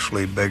was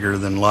actually bigger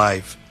than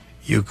life.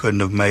 You couldn't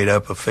have made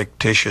up a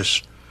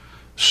fictitious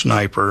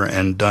sniper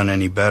and done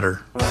any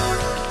better.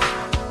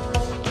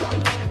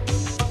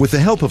 With the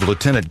help of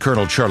Lieutenant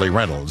Colonel Charlie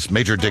Reynolds,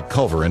 Major Dick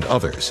Culver, and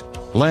others,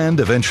 Land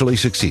eventually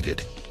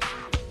succeeded.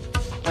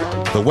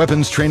 The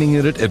Weapons Training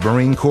Unit at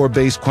Marine Corps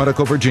Base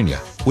Quantico, Virginia,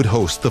 would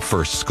host the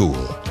first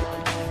school.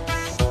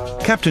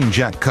 Captain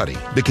Jack Cuddy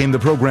became the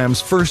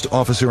program's first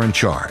officer in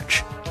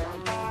charge.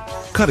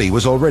 Cuddy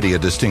was already a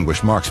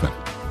distinguished marksman,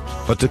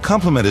 but to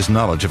complement his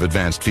knowledge of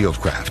advanced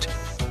fieldcraft,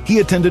 he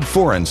attended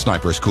foreign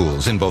sniper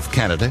schools in both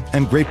Canada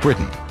and Great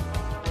Britain.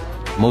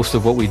 Most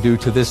of what we do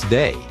to this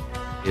day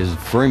is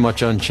very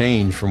much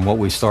unchanged from what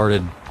we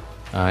started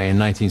in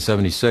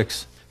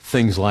 1976.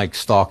 Things like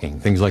stalking,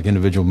 things like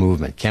individual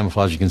movement,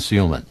 camouflage and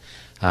concealment,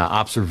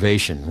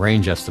 observation,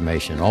 range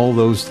estimation, all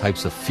those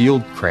types of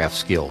fieldcraft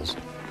skills.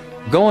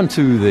 Going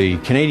to the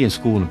Canadian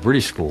school and the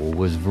British school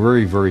was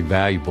very, very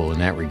valuable in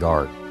that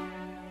regard.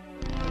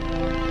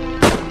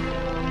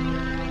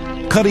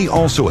 Cuddy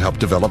also helped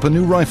develop a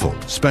new rifle,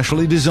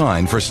 specially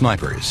designed for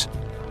snipers.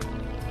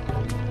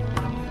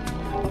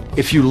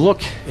 If you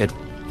look at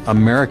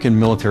American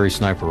military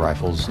sniper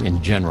rifles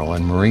in general,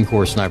 and Marine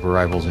Corps sniper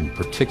rifles in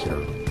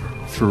particular,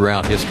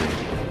 throughout history,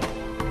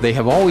 they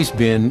have always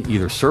been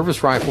either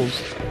service rifles,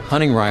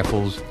 hunting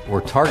rifles,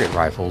 or target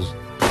rifles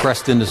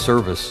pressed into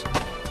service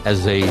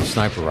as a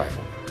sniper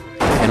rifle.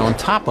 And on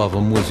top of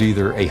them was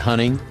either a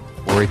hunting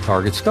or a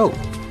target scope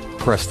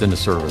pressed into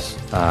service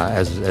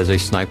as a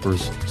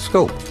sniper's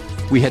scope.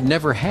 We had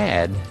never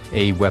had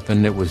a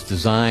weapon that was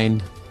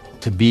designed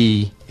to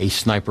be a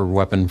sniper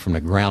weapon from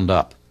the ground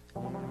up.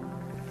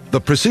 The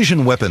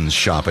Precision Weapons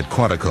Shop at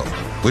Quantico,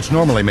 which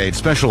normally made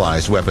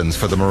specialized weapons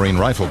for the Marine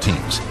rifle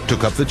teams,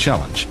 took up the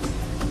challenge.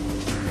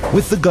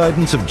 With the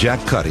guidance of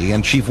Jack Cuddy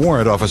and Chief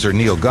Warrant Officer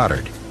Neil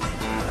Goddard,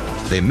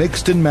 they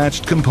mixed and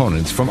matched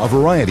components from a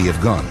variety of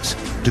guns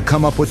to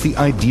come up with the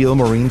ideal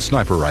Marine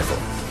sniper rifle,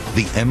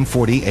 the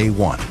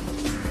M40A1.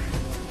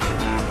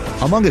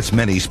 Among its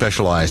many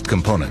specialized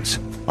components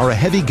are a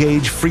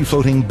heavy-gauge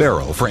free-floating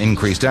barrel for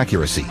increased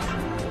accuracy,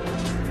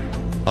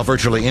 a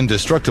virtually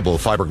indestructible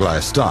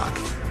fiberglass stock,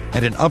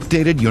 and an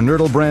updated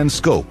Unertl brand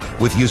scope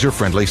with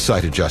user-friendly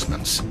sight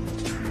adjustments.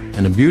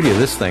 And the beauty of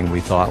this thing,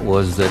 we thought,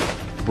 was that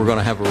we're going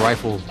to have a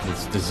rifle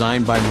that's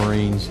designed by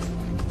Marines,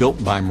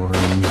 built by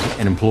Marines,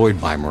 and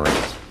employed by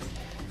Marines.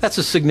 That's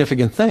a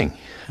significant thing,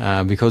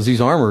 because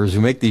these armorers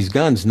who make these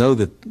guns know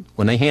that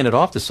when they hand it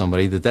off to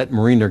somebody, that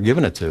Marine they're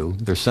giving it to,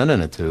 they're sending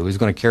it to, is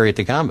going to carry it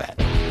to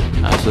combat.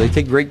 So they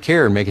take great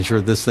care in making sure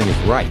that this thing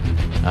is right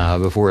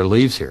before it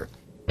leaves here.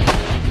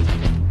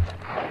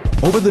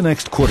 Over the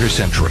next quarter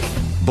century,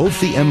 both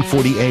the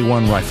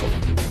M40A1 rifle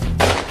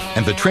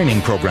and the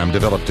training program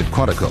developed at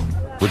Quantico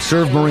would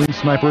serve Marine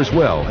snipers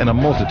well in a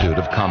multitude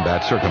of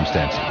combat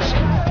circumstances.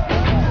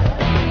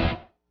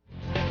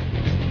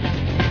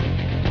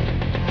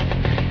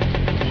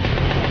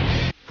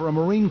 For a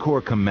Marine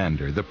Corps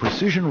commander, the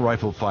precision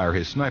rifle fire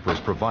his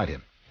snipers provide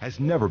him has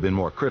never been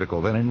more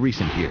critical than in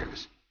recent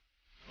years.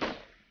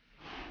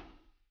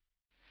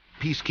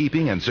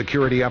 Peacekeeping and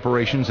security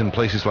operations in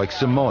places like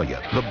Somalia,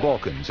 the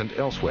Balkans, and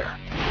elsewhere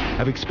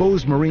have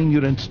exposed Marine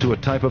units to a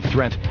type of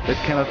threat that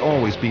cannot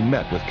always be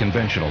met with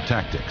conventional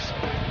tactics.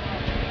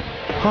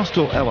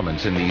 Hostile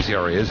elements in these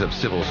areas of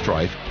civil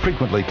strife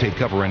frequently take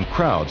cover in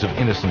crowds of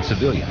innocent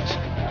civilians.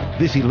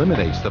 This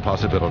eliminates the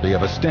possibility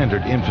of a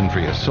standard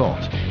infantry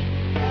assault.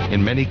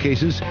 In many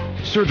cases,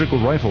 surgical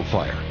rifle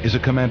fire is a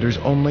commander's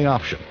only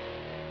option.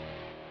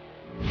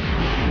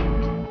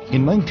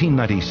 In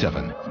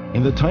 1997,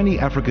 in the tiny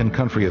African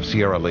country of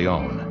Sierra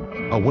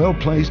Leone, a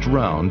well-placed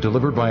round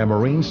delivered by a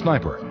Marine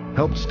sniper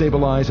helped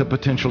stabilize a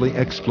potentially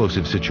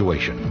explosive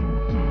situation.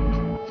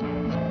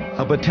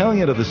 A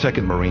battalion of the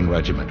 2nd Marine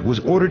Regiment was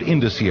ordered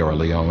into Sierra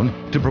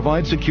Leone to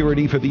provide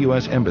security for the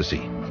U.S.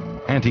 Embassy.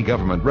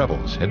 Anti-government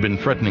rebels had been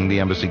threatening the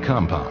embassy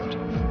compound.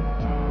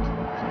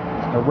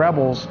 The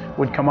rebels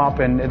would come up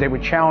and they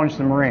would challenge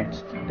the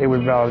Marines. They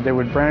would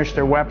brandish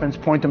their weapons,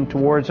 point them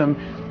towards them,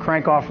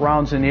 crank off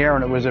rounds in the air,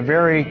 and it was a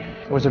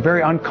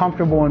very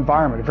uncomfortable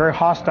environment, a very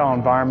hostile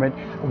environment,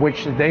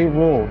 which they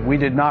ruled. We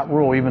did not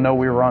rule, even though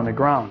we were on the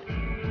ground.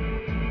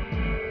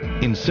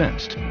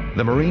 Incensed,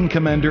 the Marine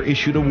commander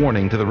issued a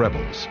warning to the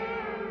rebels.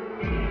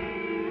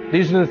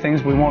 These are the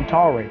things we won't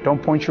tolerate.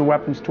 Don't point your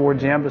weapons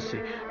towards the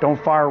embassy.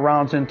 Don't fire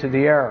rounds into the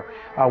air.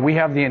 We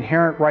have the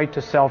inherent right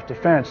to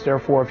self-defense.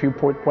 Therefore, if you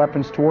put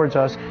weapons towards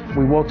us,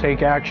 we will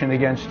take action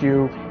against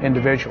you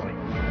individually.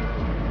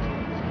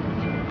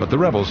 But the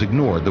rebels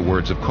ignored the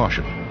words of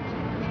caution.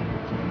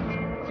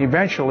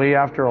 Eventually,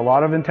 after a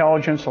lot of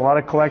intelligence, a lot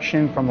of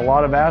collection from a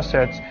lot of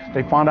assets,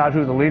 they found out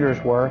who the leaders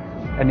were,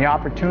 and the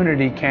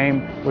opportunity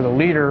came where the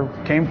leader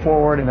came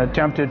forward and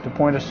attempted to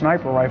point a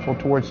sniper rifle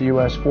towards the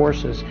U.S.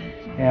 forces.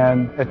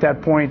 And at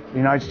that point, the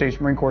United States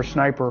Marine Corps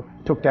sniper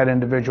took that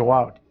individual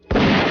out.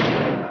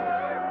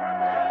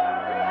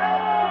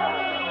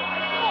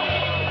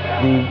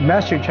 The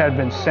message had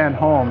been sent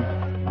home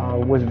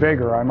with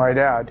vigor, I might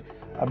add,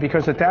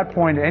 because at that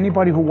point,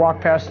 anybody who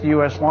walked past the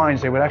U.S.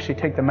 lines, they would actually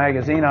take the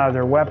magazine out of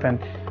their weapon,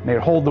 and they'd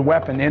hold the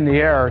weapon in the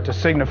air to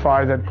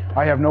signify that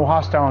I have no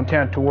hostile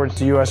intent towards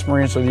the U.S.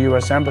 Marines or the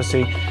U.S.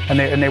 Embassy, and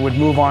they would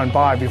move on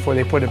by before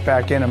they put it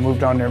back in and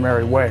moved on their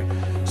merry way.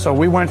 So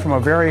we went from a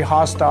very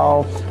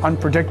hostile,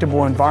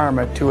 unpredictable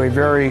environment to a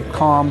very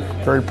calm,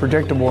 very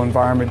predictable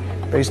environment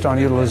based on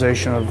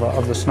utilization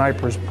of the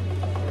snipers.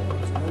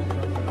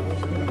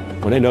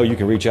 When they know you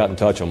can reach out and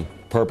touch them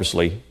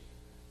purposely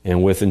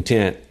and with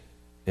intent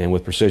and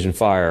with precision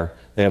fire,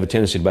 they have a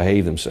tendency to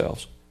behave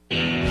themselves.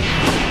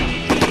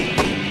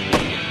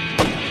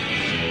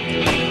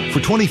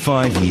 For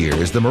 25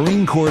 years, the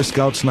Marine Corps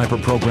Scout Sniper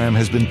program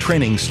has been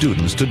training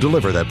students to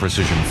deliver that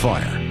precision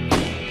fire.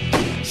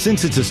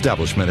 Since its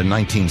establishment in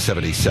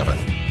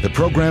 1977, the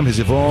program has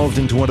evolved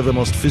into one of the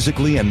most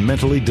physically and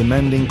mentally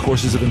demanding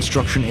courses of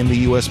instruction in the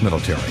U.S.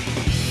 military.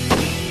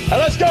 Now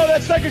let's go,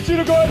 that second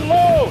shooter, go ahead and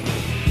load!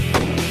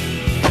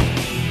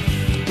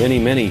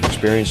 Many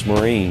experienced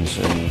Marines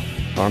and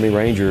Army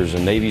Rangers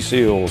and Navy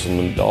SEALs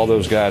and all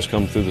those guys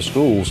come through the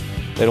schools.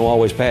 They don't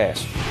always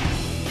pass.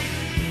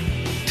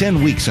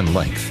 10 weeks in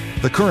length,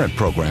 the current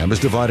program is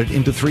divided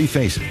into 3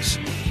 phases.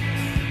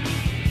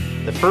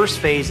 The first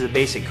phase of the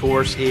basic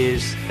course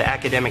is the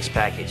academics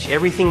package.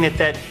 Everything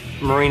that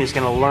Marine is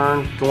going to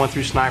learn going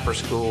through sniper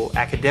school,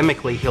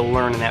 academically he'll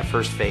learn in that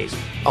first phase.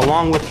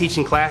 Along with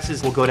teaching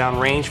classes, we'll go down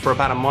range for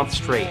about a month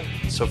straight.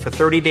 So for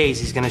 30 days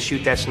he's going to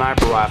shoot that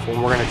sniper rifle,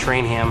 and we're going to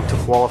train him to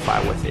qualify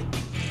with it.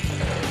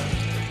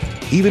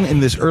 Even in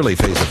this early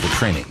phase of the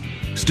training,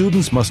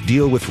 students must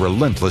deal with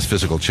relentless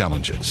physical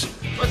challenges.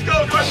 Let's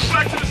go,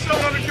 back to the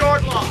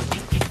 700-yard line.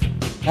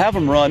 Have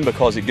them run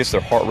because it gets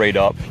their heart rate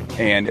up,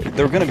 and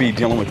they're going to be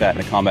dealing with that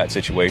in a combat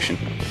situation.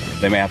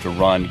 They may have to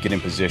run, get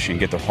in position,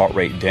 get their heart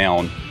rate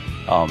down,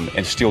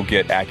 and still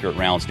get accurate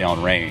rounds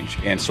down range.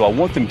 And so I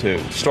want them to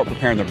start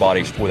preparing their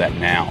bodies for that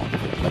now.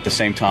 At the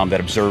same time, that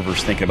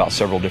observer's thinking about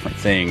several different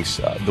things,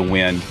 the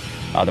wind,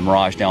 the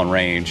mirage down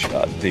range,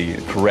 the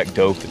correct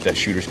dope that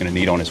shooter's going to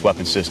need on his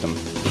weapon system.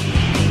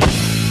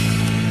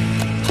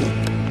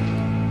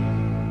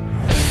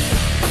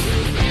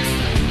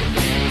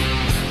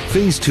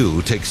 Phase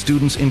 2 takes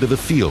students into the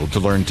field to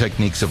learn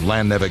techniques of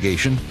land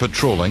navigation,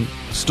 patrolling,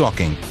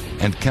 stalking,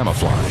 and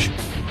camouflage.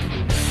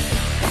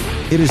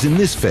 It is in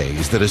this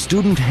phase that a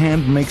student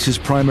hand makes his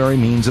primary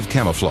means of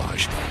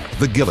camouflage,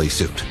 the ghillie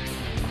suit.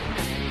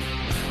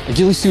 A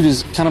ghillie suit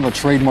is kind of a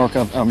trademark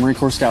of a Marine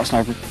Corps Scout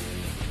Sniper.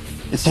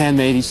 It's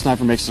handmade, each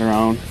sniper makes their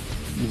own.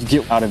 You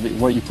get out of it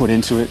what you put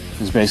into it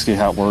is basically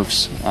how it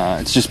works.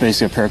 It's just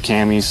basically a pair of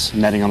camis,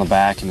 netting on the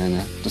back, and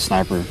then the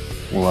sniper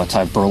will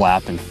type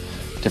burlap and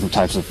different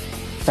types of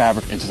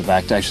fabric into the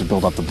back to actually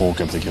build up the bulk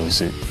of the ghillie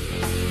suit.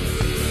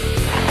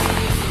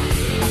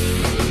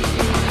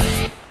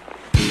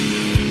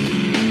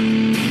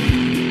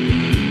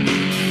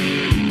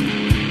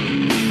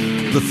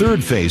 The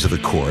third phase of the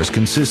course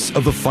consists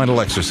of the final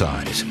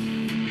exercise.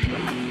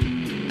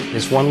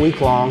 It's 1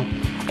 week long,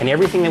 and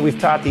everything that we've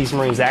taught these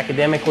Marines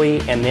academically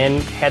and then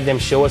had them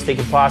show us they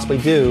could possibly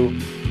do,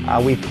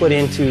 we put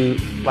into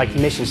like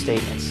mission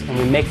statements, and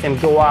we make them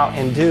go out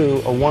and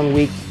do a 1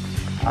 week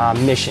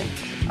mission.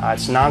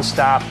 It's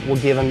nonstop. We'll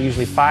give them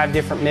usually 5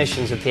 different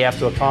missions that they have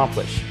to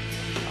accomplish.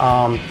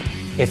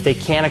 If they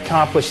can't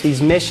accomplish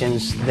these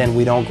missions, then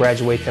we don't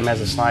graduate them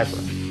as a sniper.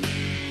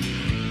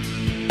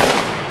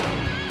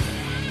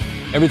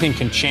 everything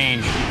can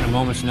change at a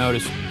moment's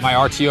notice. My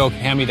RTO can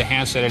hand me the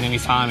handset at any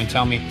time and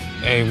tell me,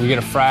 hey, we get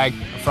a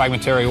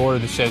fragmentary order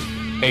that says,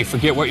 hey,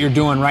 forget what you're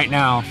doing right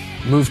now,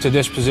 move to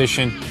this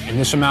position in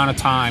this amount of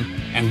time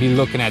and be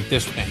looking at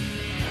this thing.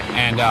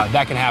 And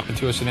that can happen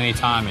to us at any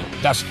time,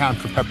 and that's the kind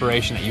of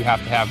preparation that you have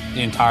to have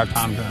the entire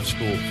time during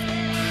school.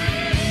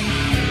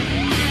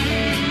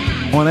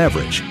 On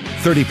average,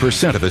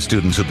 30% of the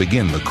students who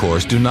begin the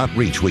course do not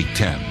reach week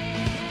 10.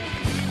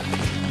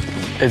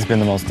 It's been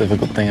the most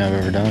difficult thing I've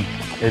ever done.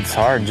 It's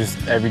hard,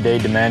 just every day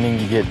demanding,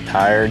 you get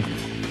tired.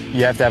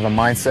 You have to have a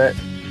mindset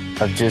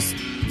of just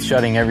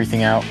shutting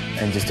everything out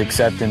and just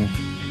accepting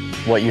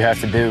what you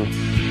have to do.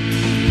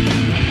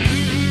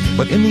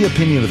 But in the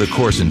opinion of the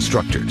course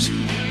instructors,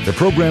 the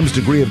program's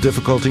degree of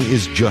difficulty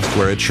is just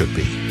where it should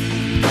be.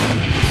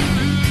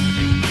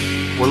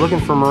 We're looking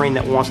for a Marine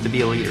that wants to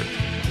be a leader,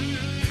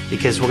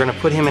 because we're going to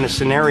put him in a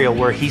scenario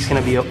where he's going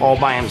to be all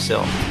by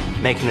himself,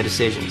 making the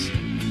decisions.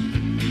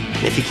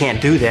 If he can't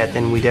do that,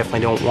 then we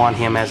definitely don't want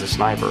him as a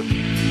sniper.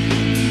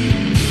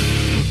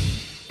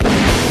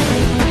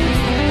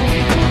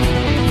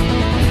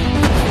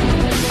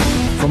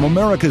 From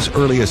America's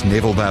earliest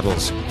naval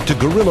battles to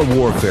guerrilla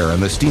warfare in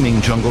the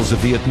steaming jungles of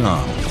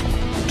Vietnam,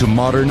 to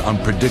modern,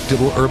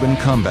 unpredictable urban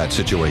combat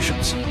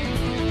situations,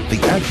 the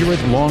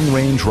accurate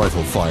long-range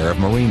rifle fire of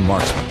Marine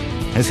marksmen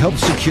has helped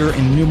secure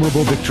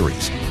innumerable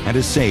victories and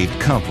has saved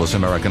countless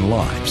American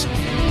lives.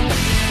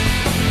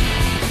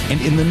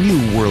 And in the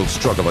new world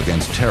struggle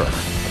against terror,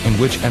 in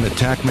which an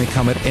attack may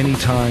come at any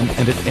time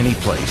and at any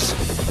place,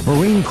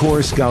 Marine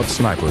Corps Scout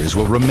snipers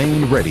will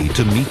remain ready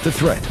to meet the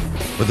threat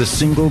with a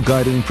single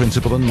guiding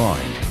principle in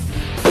mind: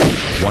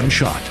 one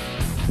shot,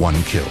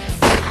 one kill.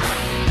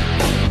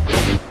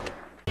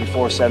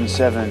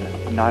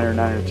 477,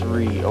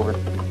 993, over.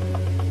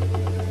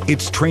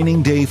 It's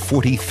training day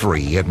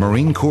 43 at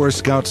Marine Corps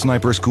Scout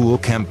Sniper School,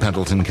 Camp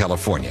Pendleton,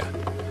 California.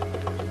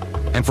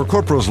 And for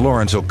Corporals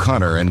Lawrence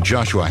O'Connor and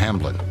Joshua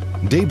Hamblin,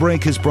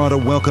 daybreak has brought a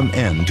welcome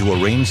end to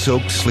a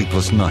rain-soaked,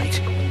 sleepless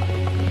night.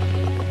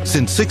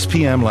 Since 6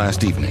 p.m.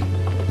 last evening,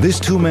 this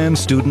two-man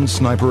student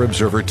sniper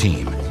observer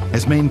team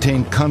has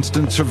maintained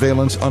constant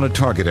surveillance on a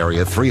target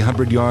area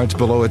 300 yards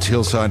below its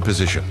hillside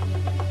position.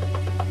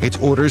 Its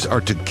orders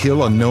are to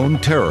kill a known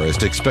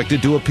terrorist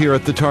expected to appear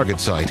at the target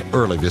site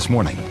early this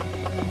morning.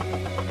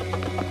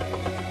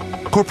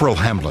 Corporal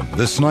Hamblin,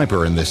 the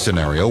sniper in this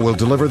scenario, will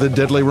deliver the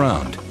deadly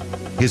round.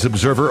 His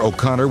observer,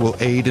 O'Connor, will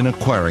aid in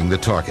acquiring the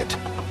target.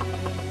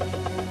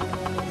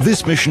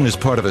 This mission is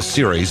part of a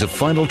series of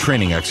final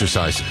training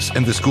exercises,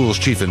 and the school's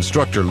chief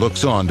instructor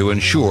looks on to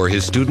ensure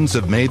his students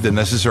have made the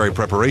necessary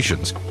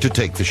preparations to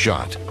take the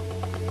shot.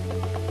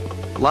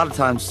 A lot of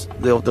times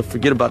they'll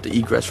forget about the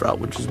egress route,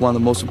 which is one of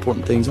the most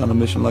important things on a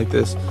mission like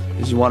this,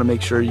 is you want to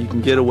make sure you can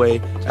get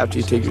away after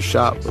you take your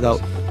shot without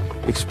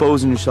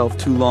exposing yourself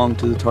too long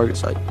to the target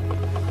site.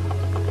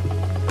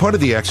 Part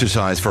of the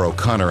exercise for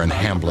O'Connor and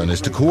Hamblin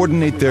is to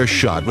coordinate their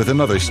shot with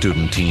another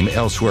student team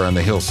elsewhere on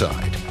the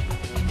hillside.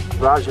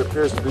 Roger,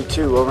 appears to be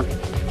 2, over.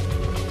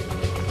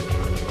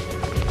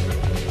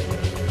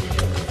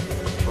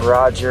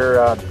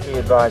 Roger, be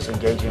advised,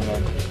 engaging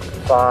in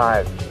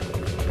 5,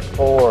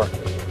 4,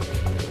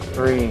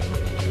 3,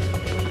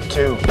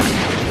 2.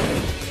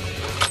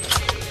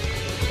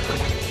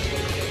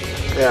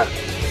 Yeah,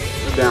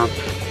 you're down.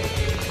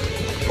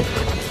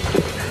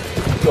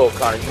 Let's go,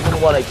 Connor. You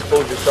wouldn't want to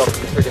expose yourself to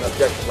freaking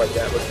objectives like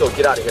that. Let's go.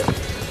 Get out of here.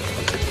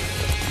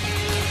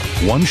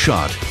 One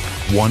shot,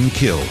 one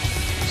kill.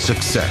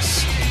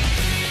 Success.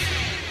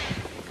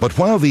 But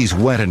while these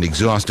wet and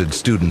exhausted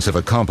students have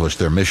accomplished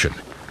their mission,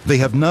 they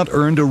have not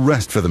earned a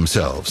rest for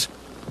themselves.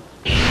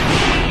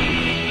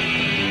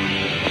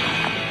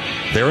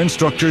 Their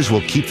instructors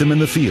will keep them in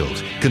the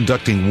field,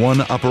 conducting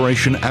one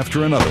operation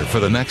after another for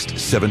the next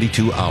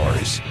 72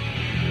 hours.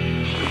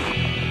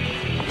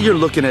 You're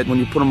looking at, when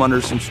you put them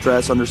under some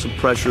stress, under some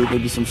pressure,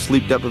 maybe some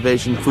sleep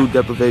deprivation, food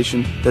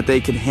deprivation, that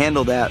they can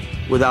handle that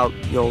without,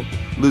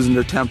 losing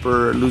their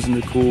temper or losing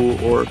their cool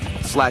or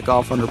slack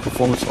off under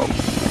performance level.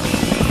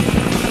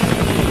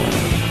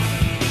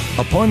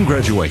 Upon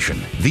graduation,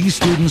 these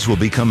students will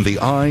become the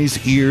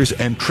eyes, ears,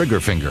 and trigger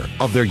finger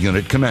of their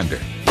unit commander.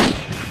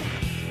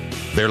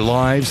 Their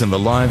lives and the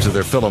lives of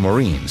their fellow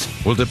Marines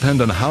will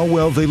depend on how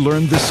well they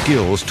learn the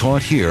skills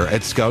taught here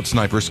at Scout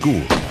Sniper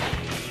School,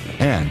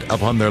 and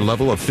upon their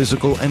level of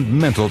physical and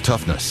mental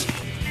toughness.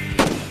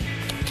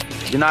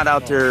 You're not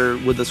out there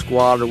with a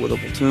squad or with a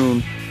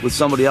platoon with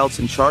somebody else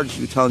in charge of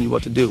you telling you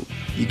what to do.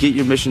 You get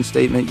your mission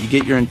statement, you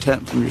get your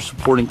intent from your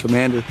supporting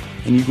commander,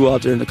 and you go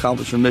out there and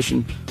accomplish your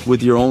mission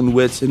with your own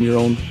wits and your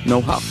own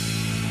know-how.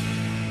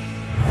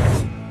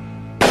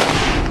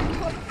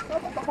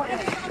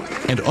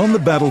 And on the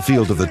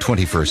battlefield of the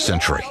 21st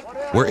century,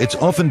 where it's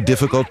often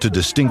difficult to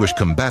distinguish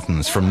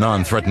combatants from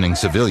non-threatening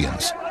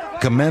civilians,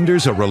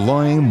 commanders are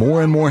relying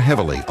more and more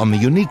heavily on the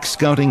unique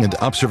scouting and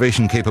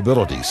observation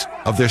capabilities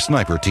of their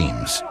sniper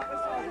teams.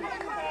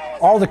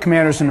 All the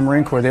commanders in the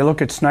Marine Corps, they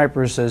look at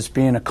snipers as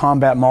being a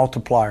combat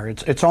multiplier.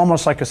 It's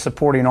almost like a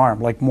supporting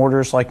arm, like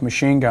mortars, like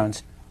machine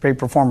guns. They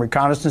perform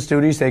reconnaissance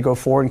duties. They go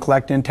forward and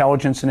collect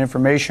intelligence and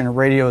information and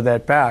radio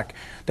that back.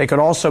 They could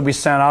also be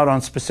sent out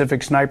on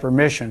specific sniper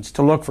missions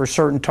to look for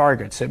certain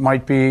targets. It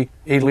might be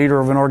a leader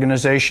of an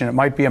organization. It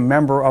might be a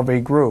member of a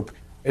group.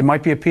 It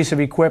might be a piece of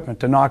equipment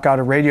to knock out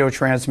a radio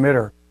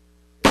transmitter.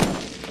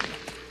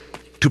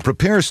 To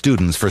prepare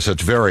students for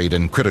such varied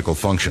and critical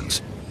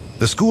functions,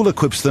 the school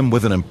equips them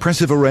with an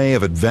impressive array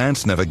of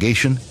advanced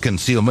navigation,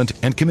 concealment,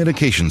 and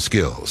communication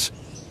skills.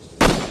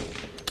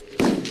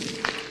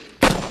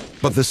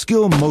 But the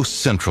skill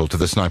most central to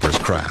the sniper's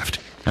craft,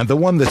 and the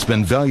one that's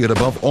been valued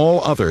above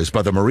all others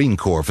by the Marine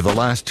Corps for the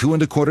last 2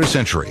 1/4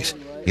 centuries,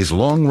 is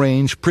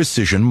long-range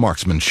precision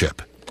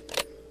marksmanship.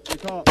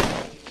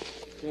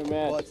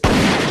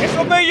 This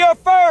will be your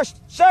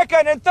first,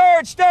 second, and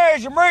third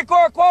stage of Marine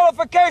Corps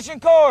qualification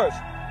course.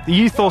 The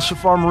ethos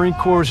of our Marine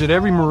Corps is that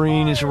every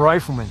Marine is a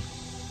rifleman.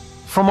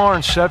 From our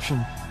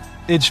inception,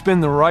 it's been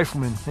the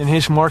rifleman and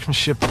his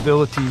marksmanship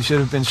abilities that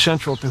have been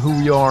central to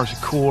who we are as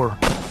a Corps.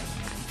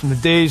 From the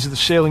days of the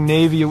sailing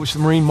Navy, it was the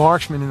Marine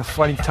marksmen and the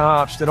fighting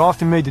tops that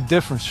often made the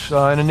difference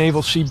in a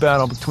naval sea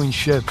battle between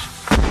ships.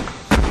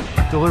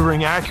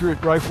 Delivering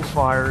accurate rifle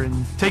fire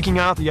and taking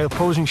out the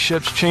opposing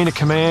ship's chain of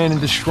command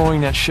and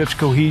destroying that ship's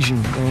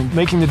cohesion and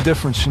making the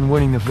difference in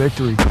winning the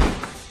victory.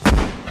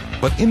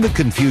 But in the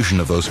confusion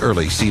of those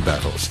early sea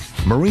battles,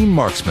 Marine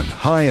marksmen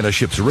high in a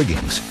ship's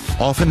riggings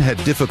often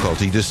had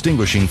difficulty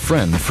distinguishing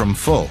friend from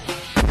foe.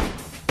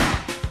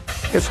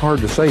 It's hard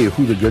to say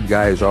who the good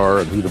guys are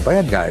and who the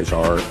bad guys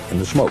are in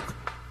the smoke.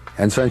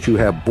 And since you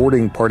have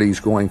boarding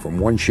parties going from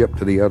one ship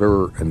to the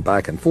other and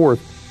back and forth,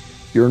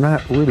 you're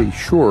not really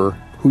sure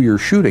who you're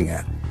shooting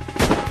at.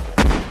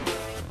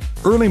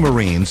 Early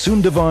Marines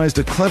soon devised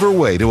a clever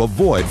way to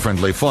avoid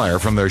friendly fire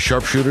from their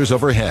sharpshooters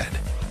overhead.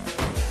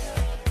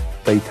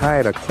 They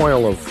tied a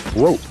coil of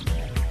rope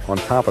on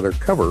top of their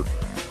cover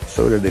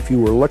so that if you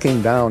were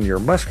looking down your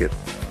musket,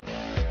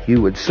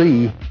 you would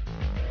see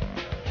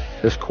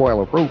this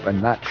coil of rope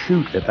and not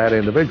shoot at that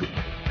individual.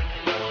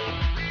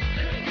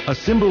 A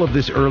symbol of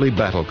this early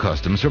battle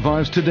custom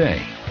survives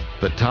today.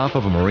 The top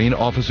of a Marine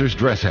officer's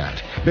dress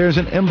hat bears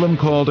an emblem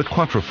called a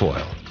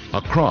quatrefoil,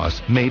 a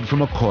cross made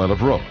from a coil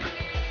of rope.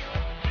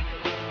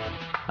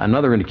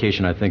 Another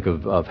indication, I think,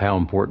 of how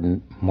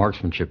important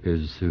marksmanship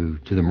is to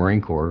the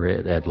Marine Corps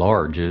at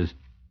large is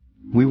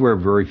we wear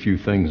very few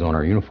things on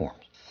our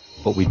uniforms,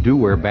 but we do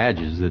wear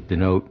badges that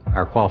denote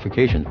our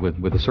qualifications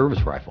with a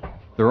service rifle.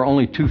 There are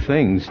only two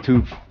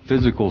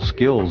physical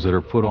skills that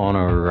are put on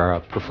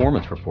our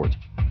performance reports: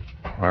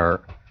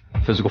 our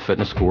physical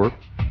fitness score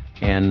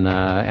and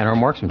our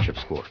marksmanship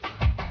score.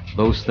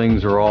 Those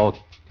things are all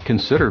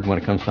considered when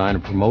it comes time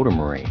to promote a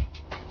Marine.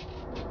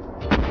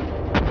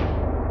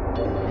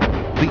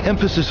 The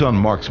emphasis on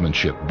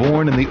marksmanship,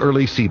 born in the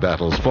early sea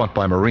battles fought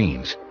by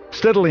Marines,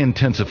 steadily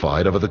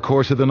intensified over the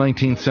course of the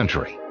 19th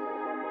century.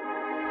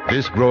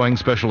 This growing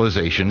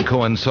specialization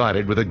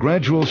coincided with a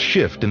gradual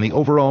shift in the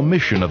overall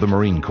mission of the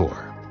Marine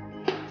Corps.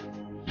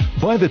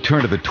 By the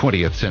turn of the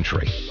 20th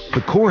century,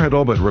 the Corps had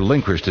all but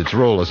relinquished its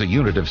role as a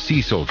unit of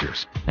sea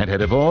soldiers and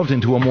had evolved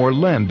into a more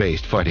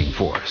land-based fighting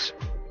force.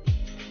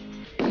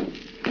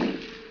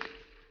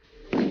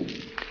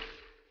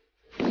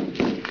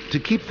 To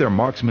keep their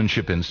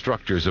marksmanship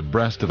instructors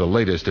abreast of the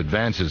latest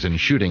advances in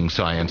shooting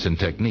science and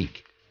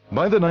technique,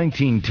 by the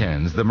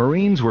 1910s, the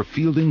Marines were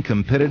fielding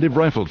competitive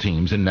rifle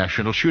teams in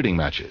national shooting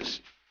matches.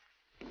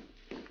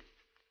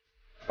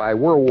 By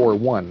World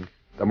War I,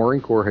 the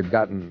Marine Corps had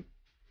gotten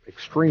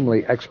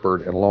extremely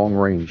expert in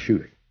long-range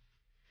shooting.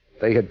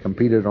 They had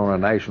competed on a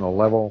national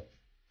level.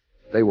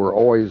 They were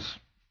always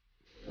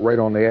right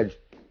on the edge.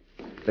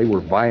 They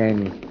were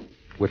vying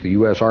with the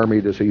U.S.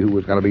 Army to see who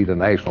was going to be the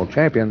national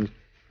champions,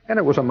 and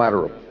it was a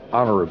matter of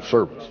honor of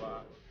service.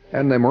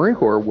 And the Marine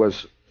Corps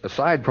was,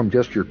 aside from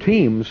just your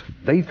teams,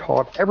 they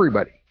taught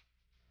everybody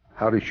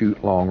how to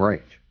shoot long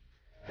range.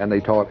 And they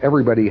taught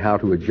everybody how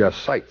to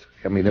adjust sights.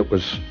 I mean, it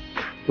was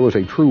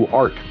a true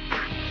art.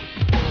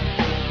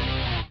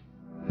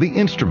 The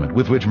instrument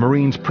with which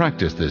Marines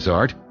practiced this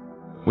art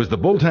was the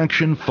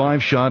bolt-action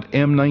 5-shot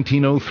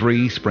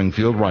M1903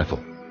 Springfield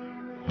rifle,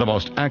 the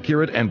most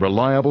accurate and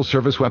reliable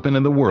service weapon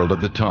in the world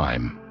at the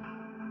time.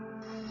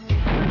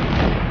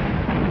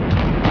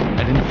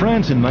 And in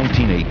France in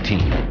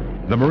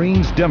 1918, the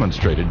Marines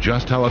demonstrated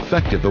just how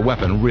effective the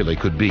weapon really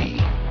could be.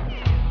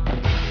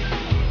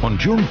 On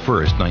June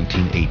 1st,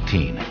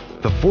 1918,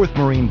 the 4th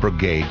Marine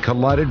Brigade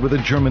collided with a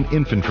German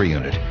infantry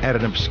unit at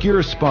an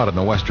obscure spot on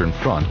the Western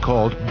Front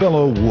called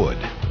Belleau Wood.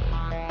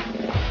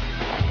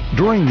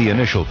 During the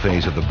initial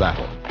phase of the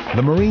battle,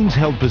 the Marines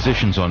held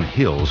positions on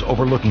hills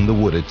overlooking the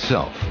wood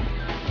itself.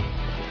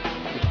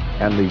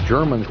 And the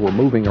Germans were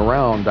moving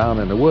around down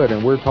in the wood,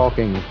 and we're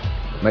talking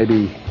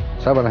maybe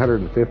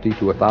 750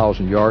 to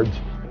 1,000 yards.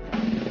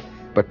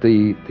 But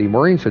the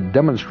Marines had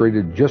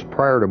demonstrated just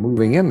prior to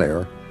moving in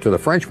there to the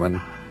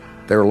Frenchmen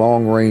their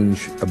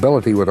long-range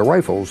ability with the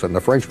rifles, and the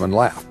Frenchmen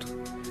laughed.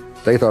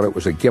 They thought it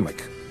was a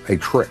gimmick, a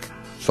trick.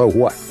 So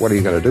what? What are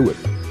you going to do with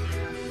it?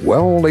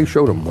 Well, they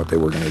showed them what they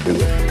were going to do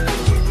with it.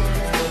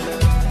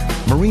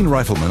 Marine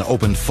riflemen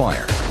opened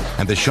fire,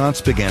 and the shots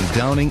began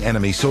downing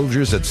enemy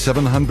soldiers at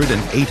 700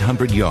 and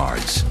 800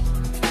 yards.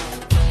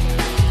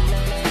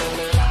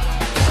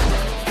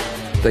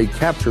 They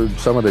captured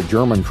some of the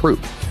German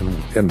troops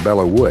in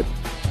Belleau Wood,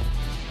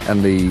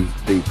 and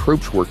the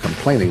troops were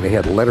complaining. They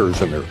had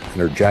letters in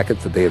their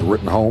jackets that they had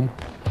written home.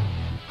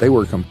 They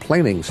were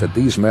complaining, said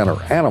these men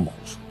are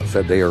animals,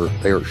 said they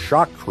are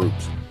shock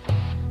troops,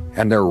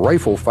 and their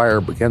rifle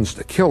fire begins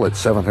to kill at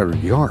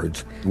 700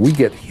 yards. We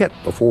get hit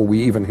before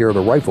we even hear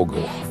the rifle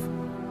go off.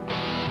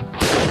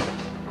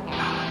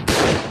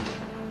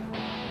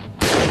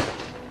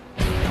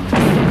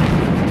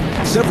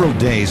 Several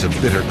days of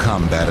bitter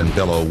combat in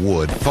Belleau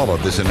Wood followed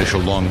this initial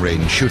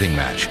long-range shooting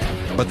match,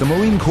 but the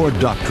Marine Corps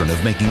doctrine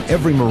of making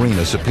every Marine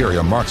a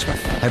superior marksman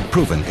had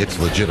proven its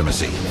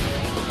legitimacy.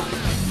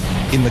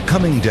 In the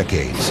coming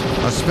decades,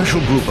 a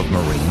special group of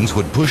Marines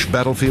would push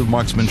battlefield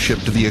marksmanship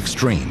to the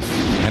extreme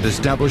and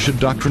establish a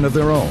doctrine of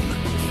their own.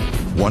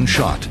 One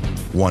shot,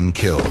 one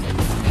kill.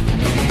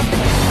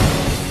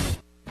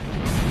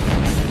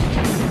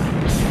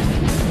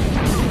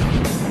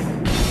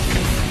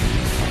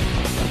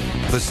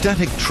 The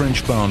static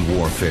trench-bound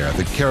warfare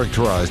that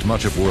characterized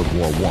much of World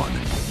War I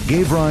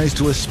gave rise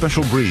to a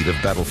special breed of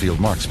battlefield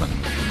marksmen.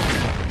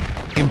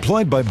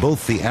 Employed by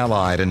both the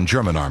Allied and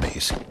German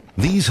armies,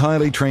 these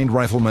highly trained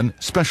riflemen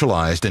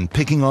specialized in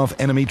picking off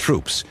enemy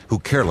troops who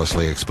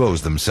carelessly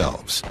exposed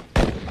themselves.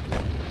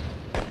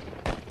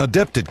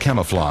 Adept at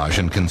camouflage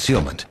and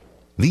concealment,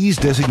 these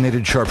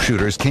designated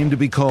sharpshooters came to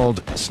be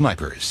called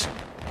snipers.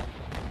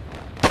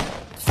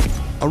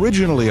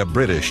 Originally a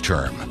British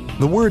term,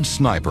 the word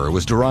sniper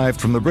was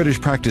derived from the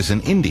British practice in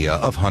India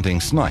of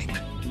hunting snipe.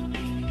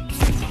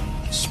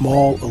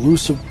 Small,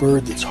 elusive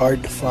bird that's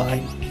hard to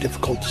find,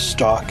 difficult to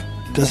stalk,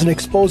 doesn't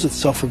expose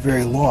itself for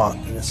very long,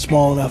 and it's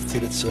small enough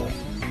that it's a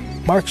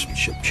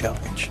marksmanship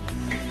challenge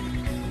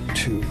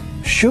to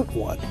shoot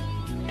one.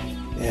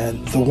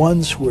 And the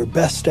ones who are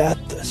best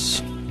at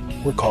this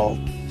were called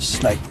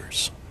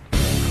snipers.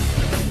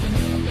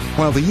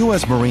 While the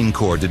U.S. Marine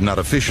Corps did not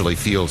officially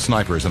field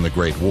snipers in the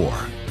Great War,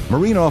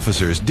 Marine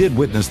officers did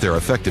witness their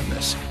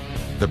effectiveness.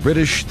 The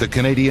British, the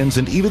Canadians,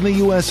 and even the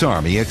U.S.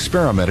 Army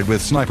experimented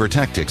with sniper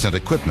tactics and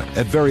equipment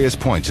at various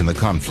points in the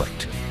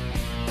conflict.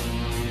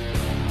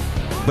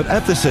 But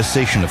at the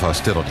cessation of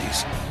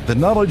hostilities, the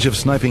knowledge of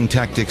sniping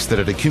tactics that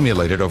had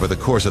accumulated over the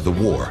course of the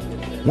war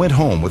went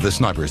home with the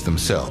snipers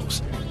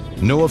themselves.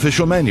 No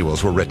official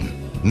manuals were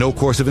written, no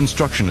course of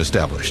instruction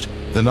established.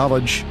 The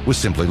knowledge was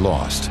simply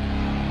lost.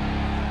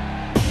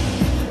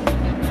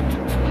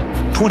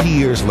 20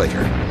 years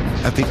later,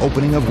 at the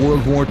opening of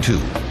World War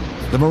II,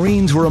 the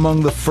Marines were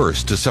among the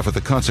first to suffer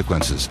the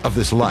consequences of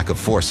this lack of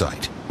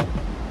foresight.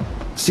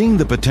 Seeing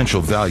the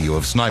potential value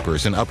of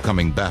snipers in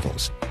upcoming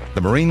battles, the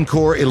Marine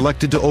Corps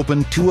elected to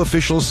open 2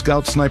 official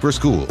scout sniper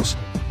schools,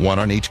 one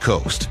on each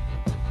coast.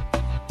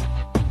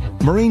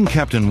 Marine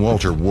Captain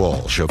Walter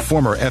Walsh, a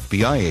former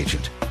FBI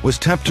agent, was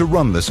tapped to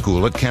run the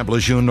school at Camp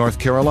Lejeune, North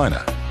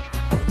Carolina.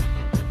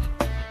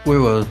 We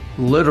were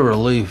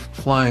literally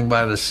flying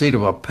by the seat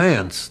of our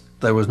pants.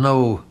 There was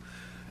no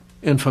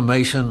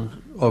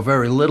information or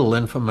very little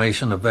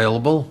information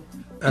available.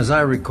 As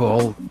I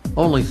recall,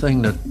 only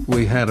thing that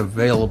we had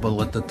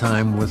available at the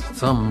time with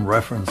some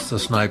reference to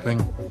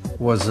sniping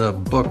was a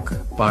book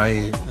by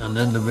an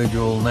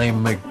individual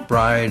named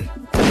McBride.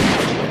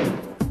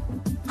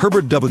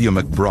 Herbert W.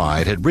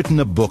 McBride had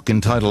written a book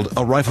entitled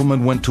A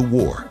Rifleman Went to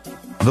War.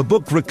 The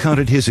book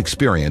recounted his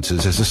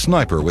experiences as a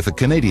sniper with the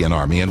Canadian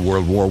Army in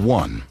World War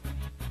I.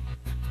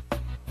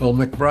 Well,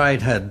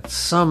 McBride had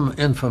some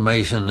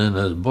information in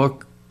his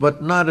book,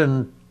 but not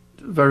in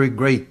very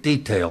great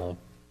detail.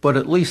 But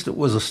at least it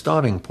was a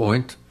starting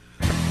point.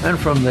 And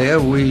from there,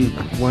 we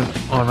went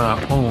on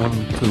our own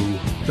to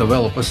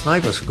develop a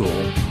sniper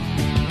school.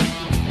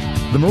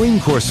 The Marine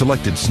Corps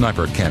selected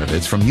sniper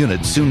candidates from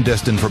units soon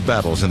destined for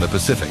battles in the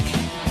Pacific.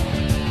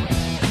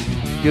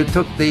 You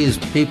took these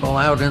people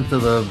out into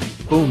the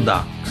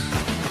boondocks,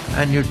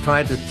 and you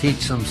tried to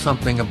teach them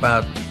something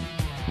about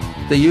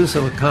the use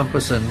of a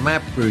compass and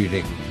map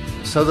reading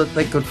so that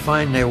they could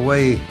find their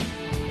way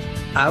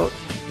out,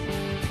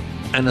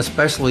 and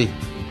especially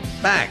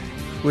back.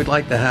 We'd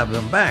like to have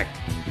them back.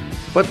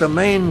 But the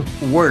main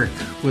work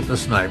with the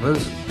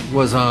snipers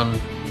was on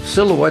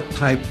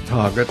silhouette-type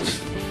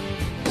targets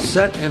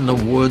set in the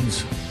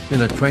woods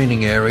in a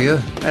training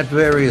area at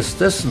various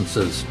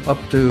distances, up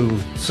to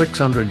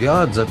 600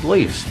 yards at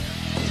least.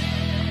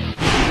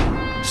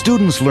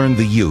 Students learned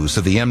the use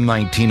of the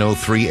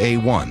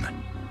M1903A1,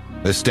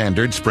 a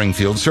standard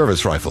Springfield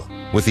service rifle,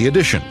 with the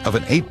addition of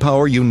an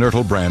 8-power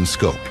Unertl brand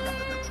scope.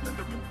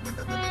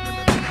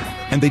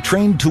 And they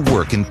trained to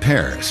work in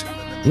pairs.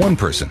 One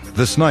person,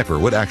 the sniper,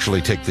 would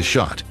actually take the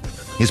shot.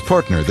 His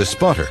partner, the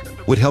spotter,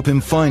 would help him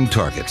find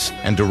targets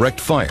and direct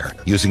fire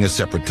using a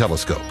separate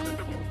telescope.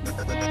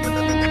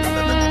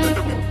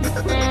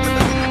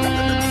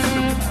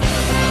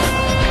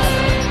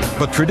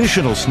 But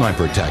traditional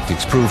sniper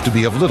tactics proved to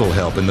be of little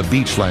help in the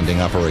beach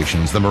landing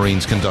operations the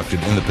Marines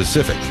conducted in the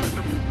Pacific.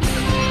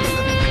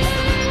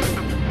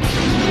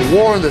 The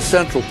war in the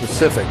Central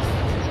Pacific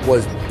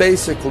was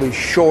basically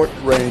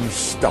short-range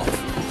stuff.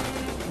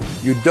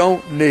 You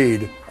don't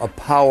need a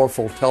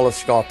powerful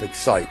telescopic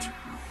sight.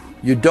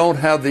 You don't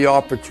have the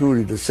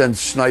opportunity to send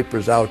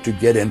snipers out to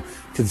get in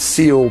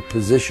concealed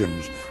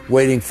positions,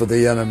 waiting for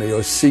the enemy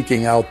or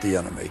seeking out the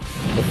enemy.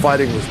 The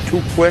fighting was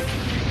too quick,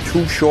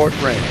 too short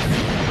range.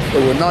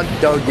 They were not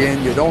dug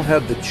in. You don't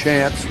have the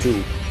chance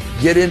to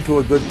get into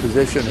a good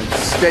position and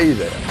stay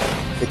there.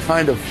 The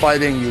kind of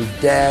fighting you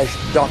dash,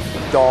 duck,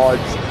 dodge,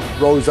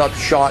 rose up,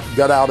 shot,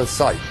 got out of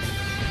sight.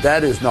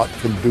 That is not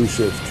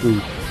conducive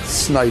to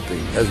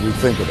sniping as we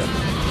think of it.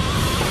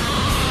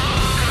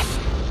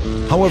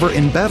 However,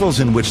 in battles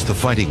in which the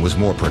fighting was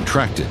more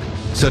protracted,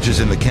 such as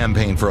in the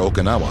campaign for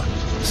Okinawa,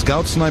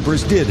 scout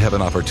snipers did have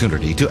an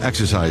opportunity to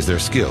exercise their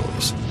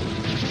skills.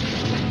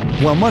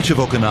 While much of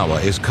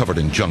Okinawa is covered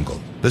in jungle,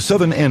 the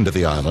southern end of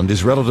the island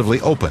is relatively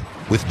open,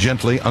 with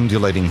gently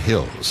undulating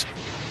hills.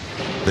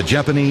 The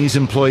Japanese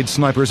employed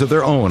snipers of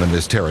their own in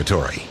this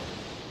territory.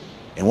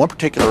 In one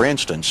particular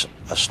instance,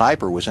 a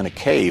sniper was in a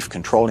cave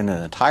controlling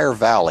an entire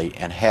valley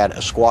and had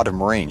a squad of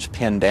Marines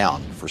pinned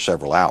down for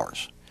several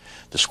hours.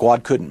 The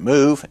squad couldn't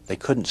move. They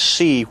couldn't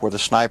see where the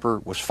sniper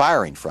was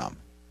firing from.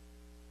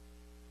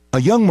 A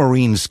young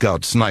Marine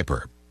scout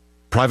sniper,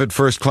 Private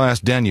First Class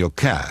Daniel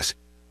Cass,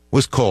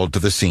 was called to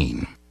the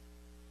scene.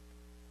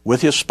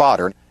 With his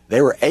spotter,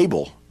 they were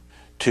able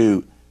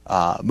to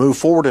move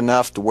forward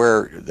enough to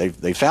where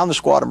they found the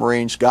squad of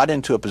Marines, got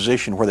into a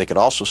position where they could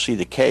also see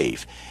the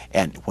cave.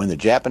 And when the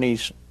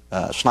Japanese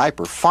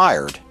sniper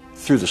fired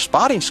through the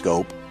spotting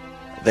scope,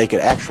 they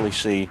could actually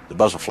see the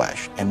muzzle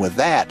flash. And with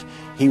that,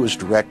 he was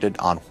directed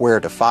on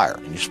where to fire.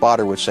 And your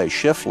spotter would say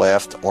shift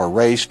left or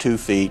raise 2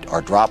 feet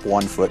or drop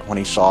 1 foot when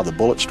he saw the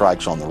bullet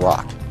strikes on the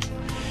rock.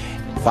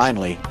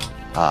 Finally,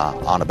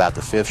 on about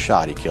the 5th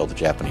shot, he killed the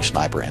Japanese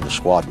sniper and the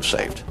squad was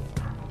saved.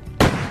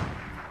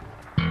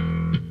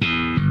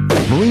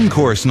 Marine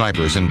Corps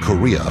snipers in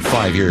Korea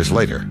 5 years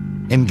later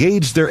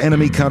engaged their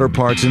enemy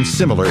counterparts in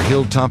similar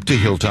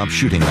hilltop-to-hilltop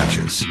shooting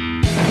matches.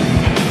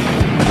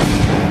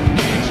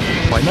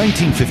 By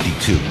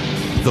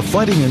 1952, the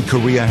fighting in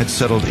Korea had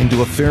settled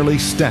into a fairly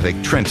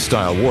static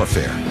trench-style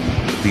warfare,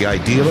 the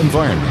ideal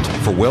environment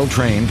for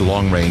well-trained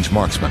long-range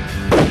marksmen.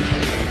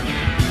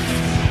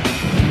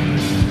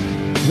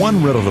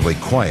 One relatively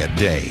quiet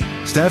day,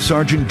 Staff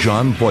Sergeant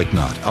John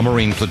Boitnott, a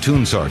Marine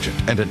platoon sergeant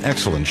and an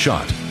excellent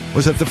shot,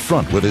 was at the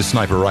front with his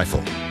sniper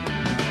rifle.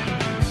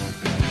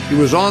 He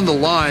was on the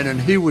line and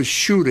he was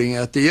shooting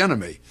at the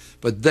enemy,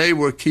 but they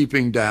were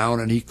keeping down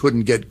and he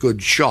couldn't get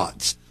good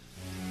shots.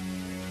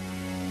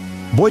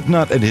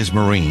 Boitnott and his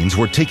Marines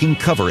were taking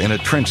cover in a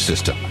trench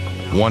system,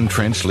 one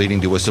trench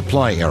leading to a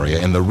supply area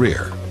in the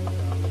rear.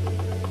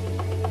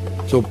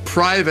 So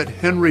Private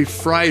Henry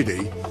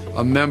Friday,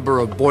 a member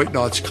of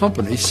Boitnott's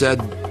company,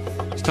 said,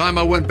 "It's time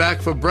I went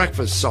back for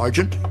breakfast,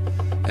 Sergeant."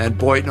 And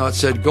Boitnott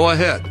said, "Go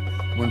ahead."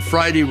 When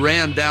Friday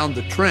ran down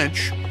the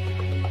trench,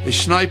 a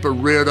sniper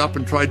reared up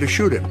and tried to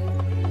shoot him.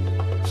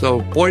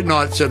 So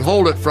Boitnott said,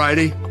 "Hold it,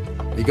 Friday."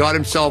 He got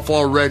himself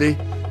all ready,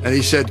 and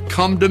he said,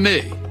 "Come to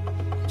me."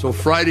 So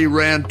Friday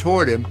ran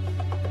toward him,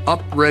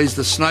 up raised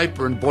the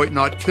sniper, and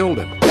Boitnott killed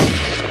him.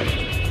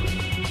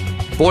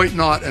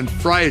 Boitnott and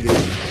Friday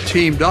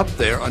teamed up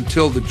there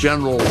until the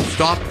general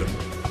stopped him,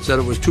 said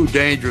it was too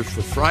dangerous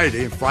for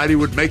Friday, and Friday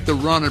would make the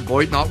run and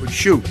Boitnott would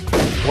shoot.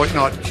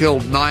 Boitnott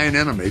killed 9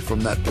 enemy from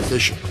that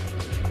position.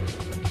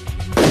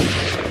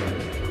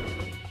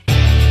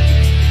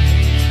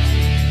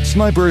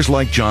 Snipers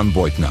like John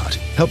Boitnott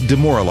helped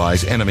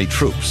demoralize enemy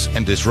troops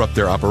and disrupt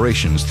their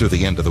operations through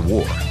the end of the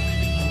war.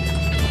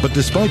 But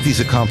despite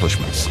these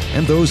accomplishments,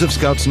 and those of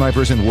scout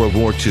snipers in World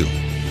War II,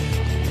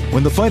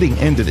 when the fighting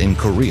ended in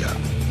Korea,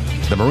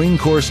 the Marine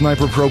Corps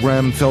sniper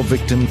program fell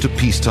victim to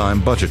peacetime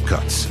budget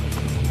cuts.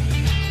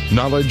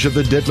 Knowledge of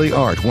the deadly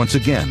art once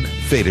again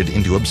faded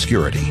into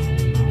obscurity.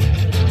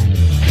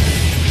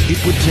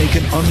 It would take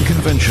an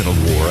unconventional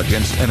war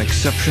against an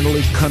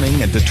exceptionally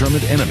cunning and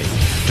determined enemy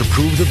to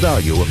prove the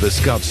value of the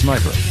scout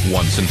sniper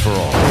once and for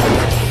all.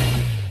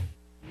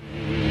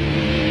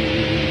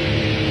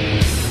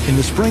 In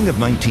the spring of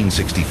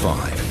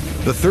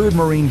 1965, the 3rd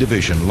Marine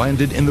Division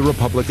landed in the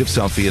Republic of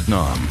South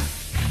Vietnam.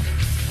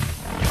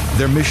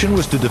 Their mission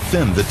was to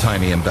defend the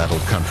tiny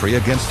embattled country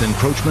against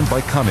encroachment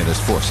by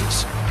communist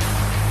forces.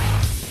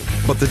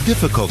 But the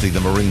difficulty the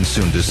Marines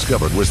soon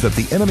discovered was that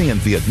the enemy in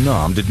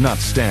Vietnam did not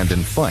stand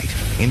and fight.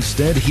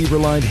 Instead, he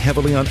relied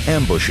heavily on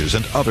ambushes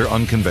and other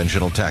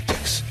unconventional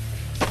tactics.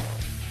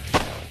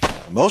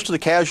 Most of the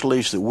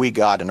casualties that we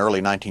got in early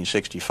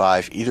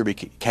 1965 either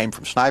came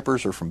from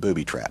snipers or from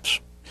booby traps.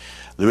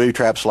 The booby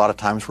traps a lot of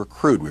times were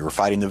crude. We were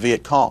fighting the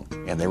Viet Cong,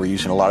 and they were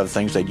using a lot of the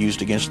things they'd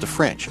used against the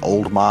French.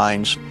 Old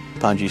mines,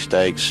 punji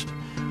stakes,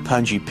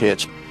 punji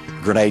pits,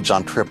 grenades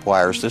on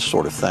tripwires, this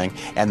sort of thing,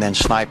 and then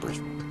snipers.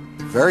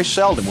 Very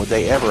seldom would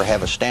they ever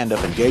have a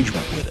stand-up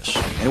engagement with us.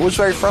 And it was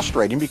very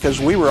frustrating because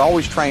we were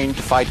always trained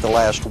to fight the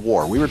last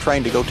war. We were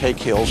trained to go take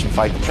hills and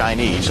fight the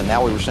Chinese, and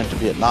now we were sent to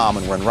Vietnam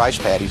and we're in rice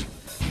paddies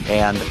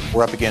and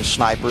we're up against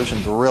snipers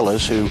and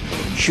guerrillas who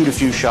shoot a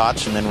few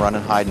shots and then run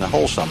and hide in a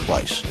hole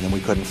someplace, and then we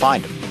couldn't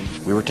find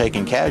them. We were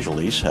taking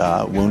casualties,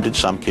 wounded,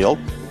 some killed,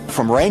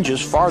 from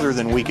ranges farther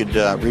than we could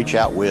reach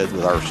out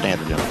with our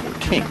standard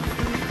M14.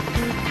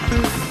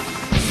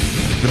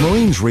 The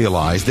Marines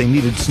realized they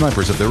needed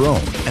snipers of their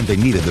own, and they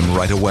needed them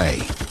right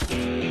away.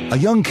 A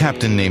young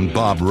captain named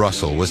Bob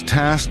Russell was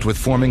tasked with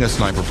forming a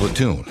sniper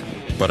platoon.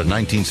 But in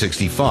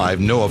 1965,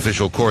 no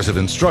official course of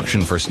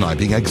instruction for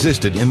sniping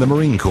existed in the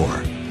Marine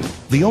Corps.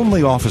 The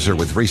only officer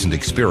with recent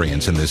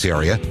experience in this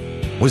area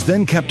was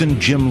then Captain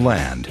Jim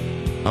Land,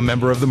 a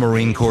member of the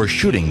Marine Corps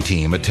shooting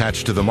team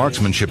attached to the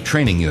Marksmanship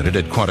Training Unit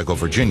at Quantico,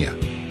 Virginia.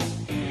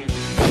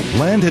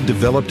 Land had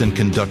developed and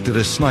conducted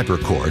a sniper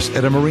course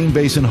at a Marine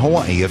base in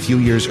Hawaii a few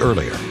years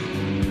earlier.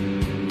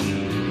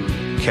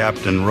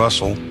 Captain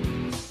Russell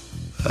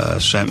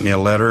sent me a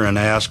letter and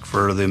asked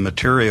for the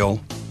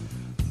material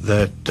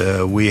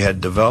that we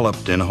had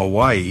developed in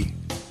Hawaii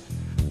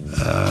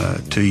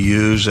to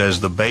use as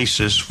the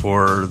basis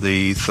for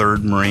the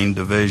 3rd Marine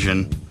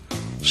Division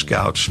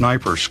Scout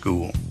Sniper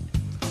School.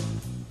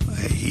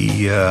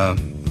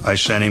 I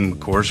sent him, of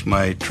course,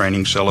 my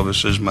training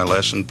syllabuses, my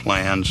lesson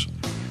plans.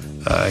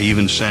 I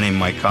even sent him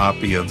my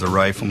copy of The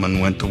Rifleman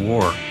Went to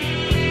War.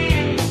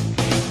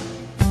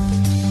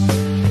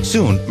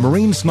 Soon,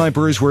 Marine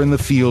snipers were in the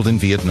field in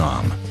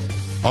Vietnam.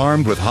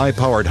 Armed with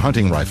high-powered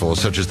hunting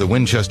rifles such as the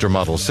Winchester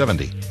Model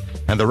 70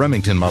 and the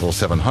Remington Model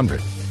 700,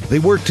 they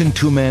worked in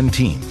two-man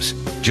teams,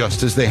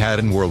 just as they had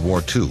in World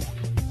War II.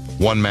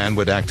 One man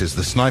would act as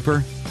the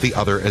sniper, the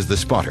other as the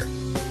spotter.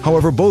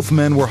 However, both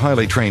men were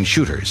highly trained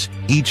shooters,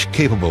 each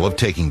capable of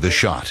taking the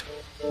shot.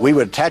 We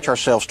would attach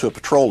ourselves to a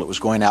patrol that was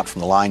going out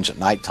from the lines at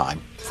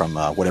nighttime, from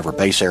whatever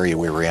base area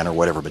we were in or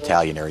whatever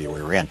battalion area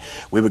we were in.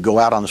 We would go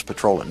out on this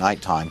patrol at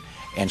nighttime,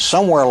 and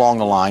somewhere along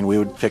the line we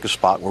would pick a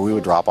spot where we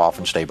would drop off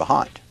and stay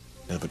behind.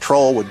 And the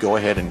patrol would go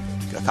ahead and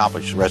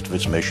accomplish the rest of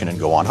its mission and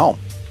go on home.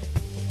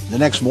 The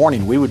next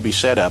morning we would be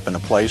set up in a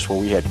place where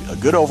we had a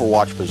good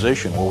overwatch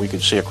position where we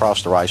could see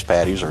across the rice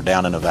paddies or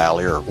down in a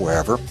valley or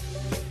wherever.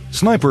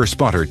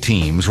 Sniper-spotter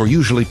teams were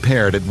usually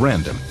paired at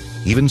random.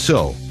 Even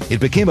so, it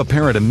became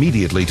apparent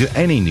immediately to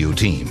any new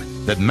team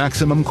that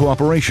maximum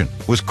cooperation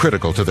was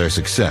critical to their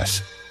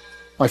success.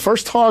 My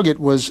first target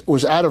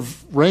was out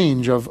of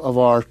range of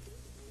our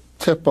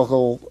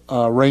typical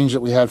range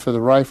that we had for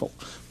the rifle.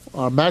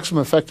 Our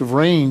maximum effective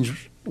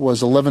range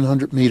was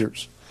 1,100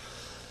 meters.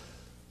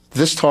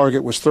 This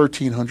target was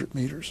 1,300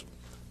 meters.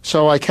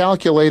 So I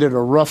calculated a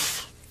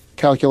rough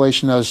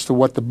calculation as to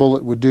what the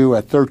bullet would do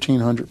at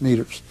 1,300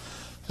 meters.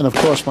 And of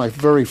course, my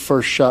very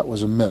first shot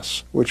was a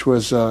miss, which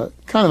was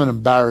kind of an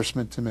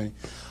embarrassment to me.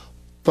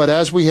 But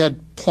as we had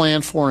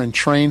planned for and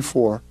trained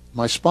for,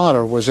 my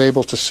spotter was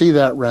able to see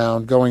that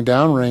round going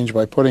downrange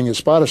by putting his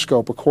spotter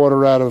scope a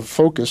quarter out of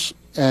focus,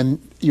 and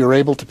you're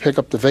able to pick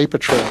up the vapor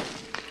trail.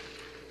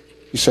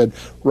 He said,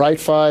 right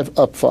 5,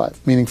 up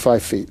 5, meaning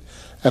 5 feet.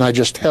 And I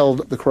just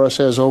held the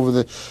crosshairs over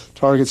the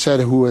target's head,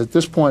 who at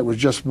this point was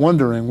just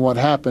wondering what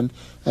happened,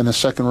 and the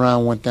second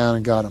round went down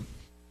and got him.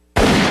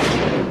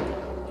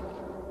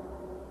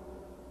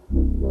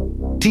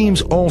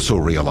 Teams also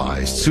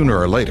realized, sooner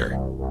or later,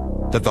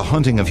 that the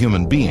hunting of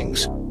human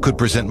beings could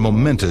present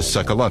momentous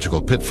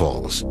psychological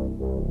pitfalls.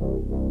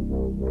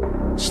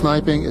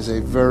 Sniping is a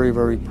very,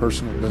 very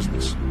personal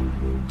business.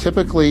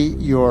 Typically,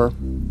 your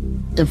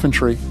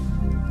infantry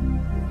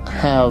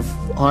have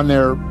on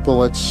their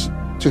bullets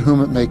to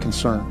whom it may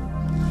concern.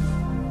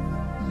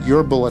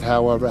 Your bullet,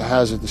 however,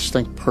 has a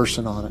distinct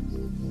person on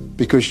it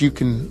because you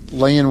can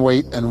lay in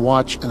wait and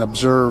watch and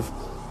observe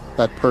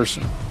that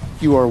person.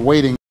 You are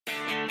waiting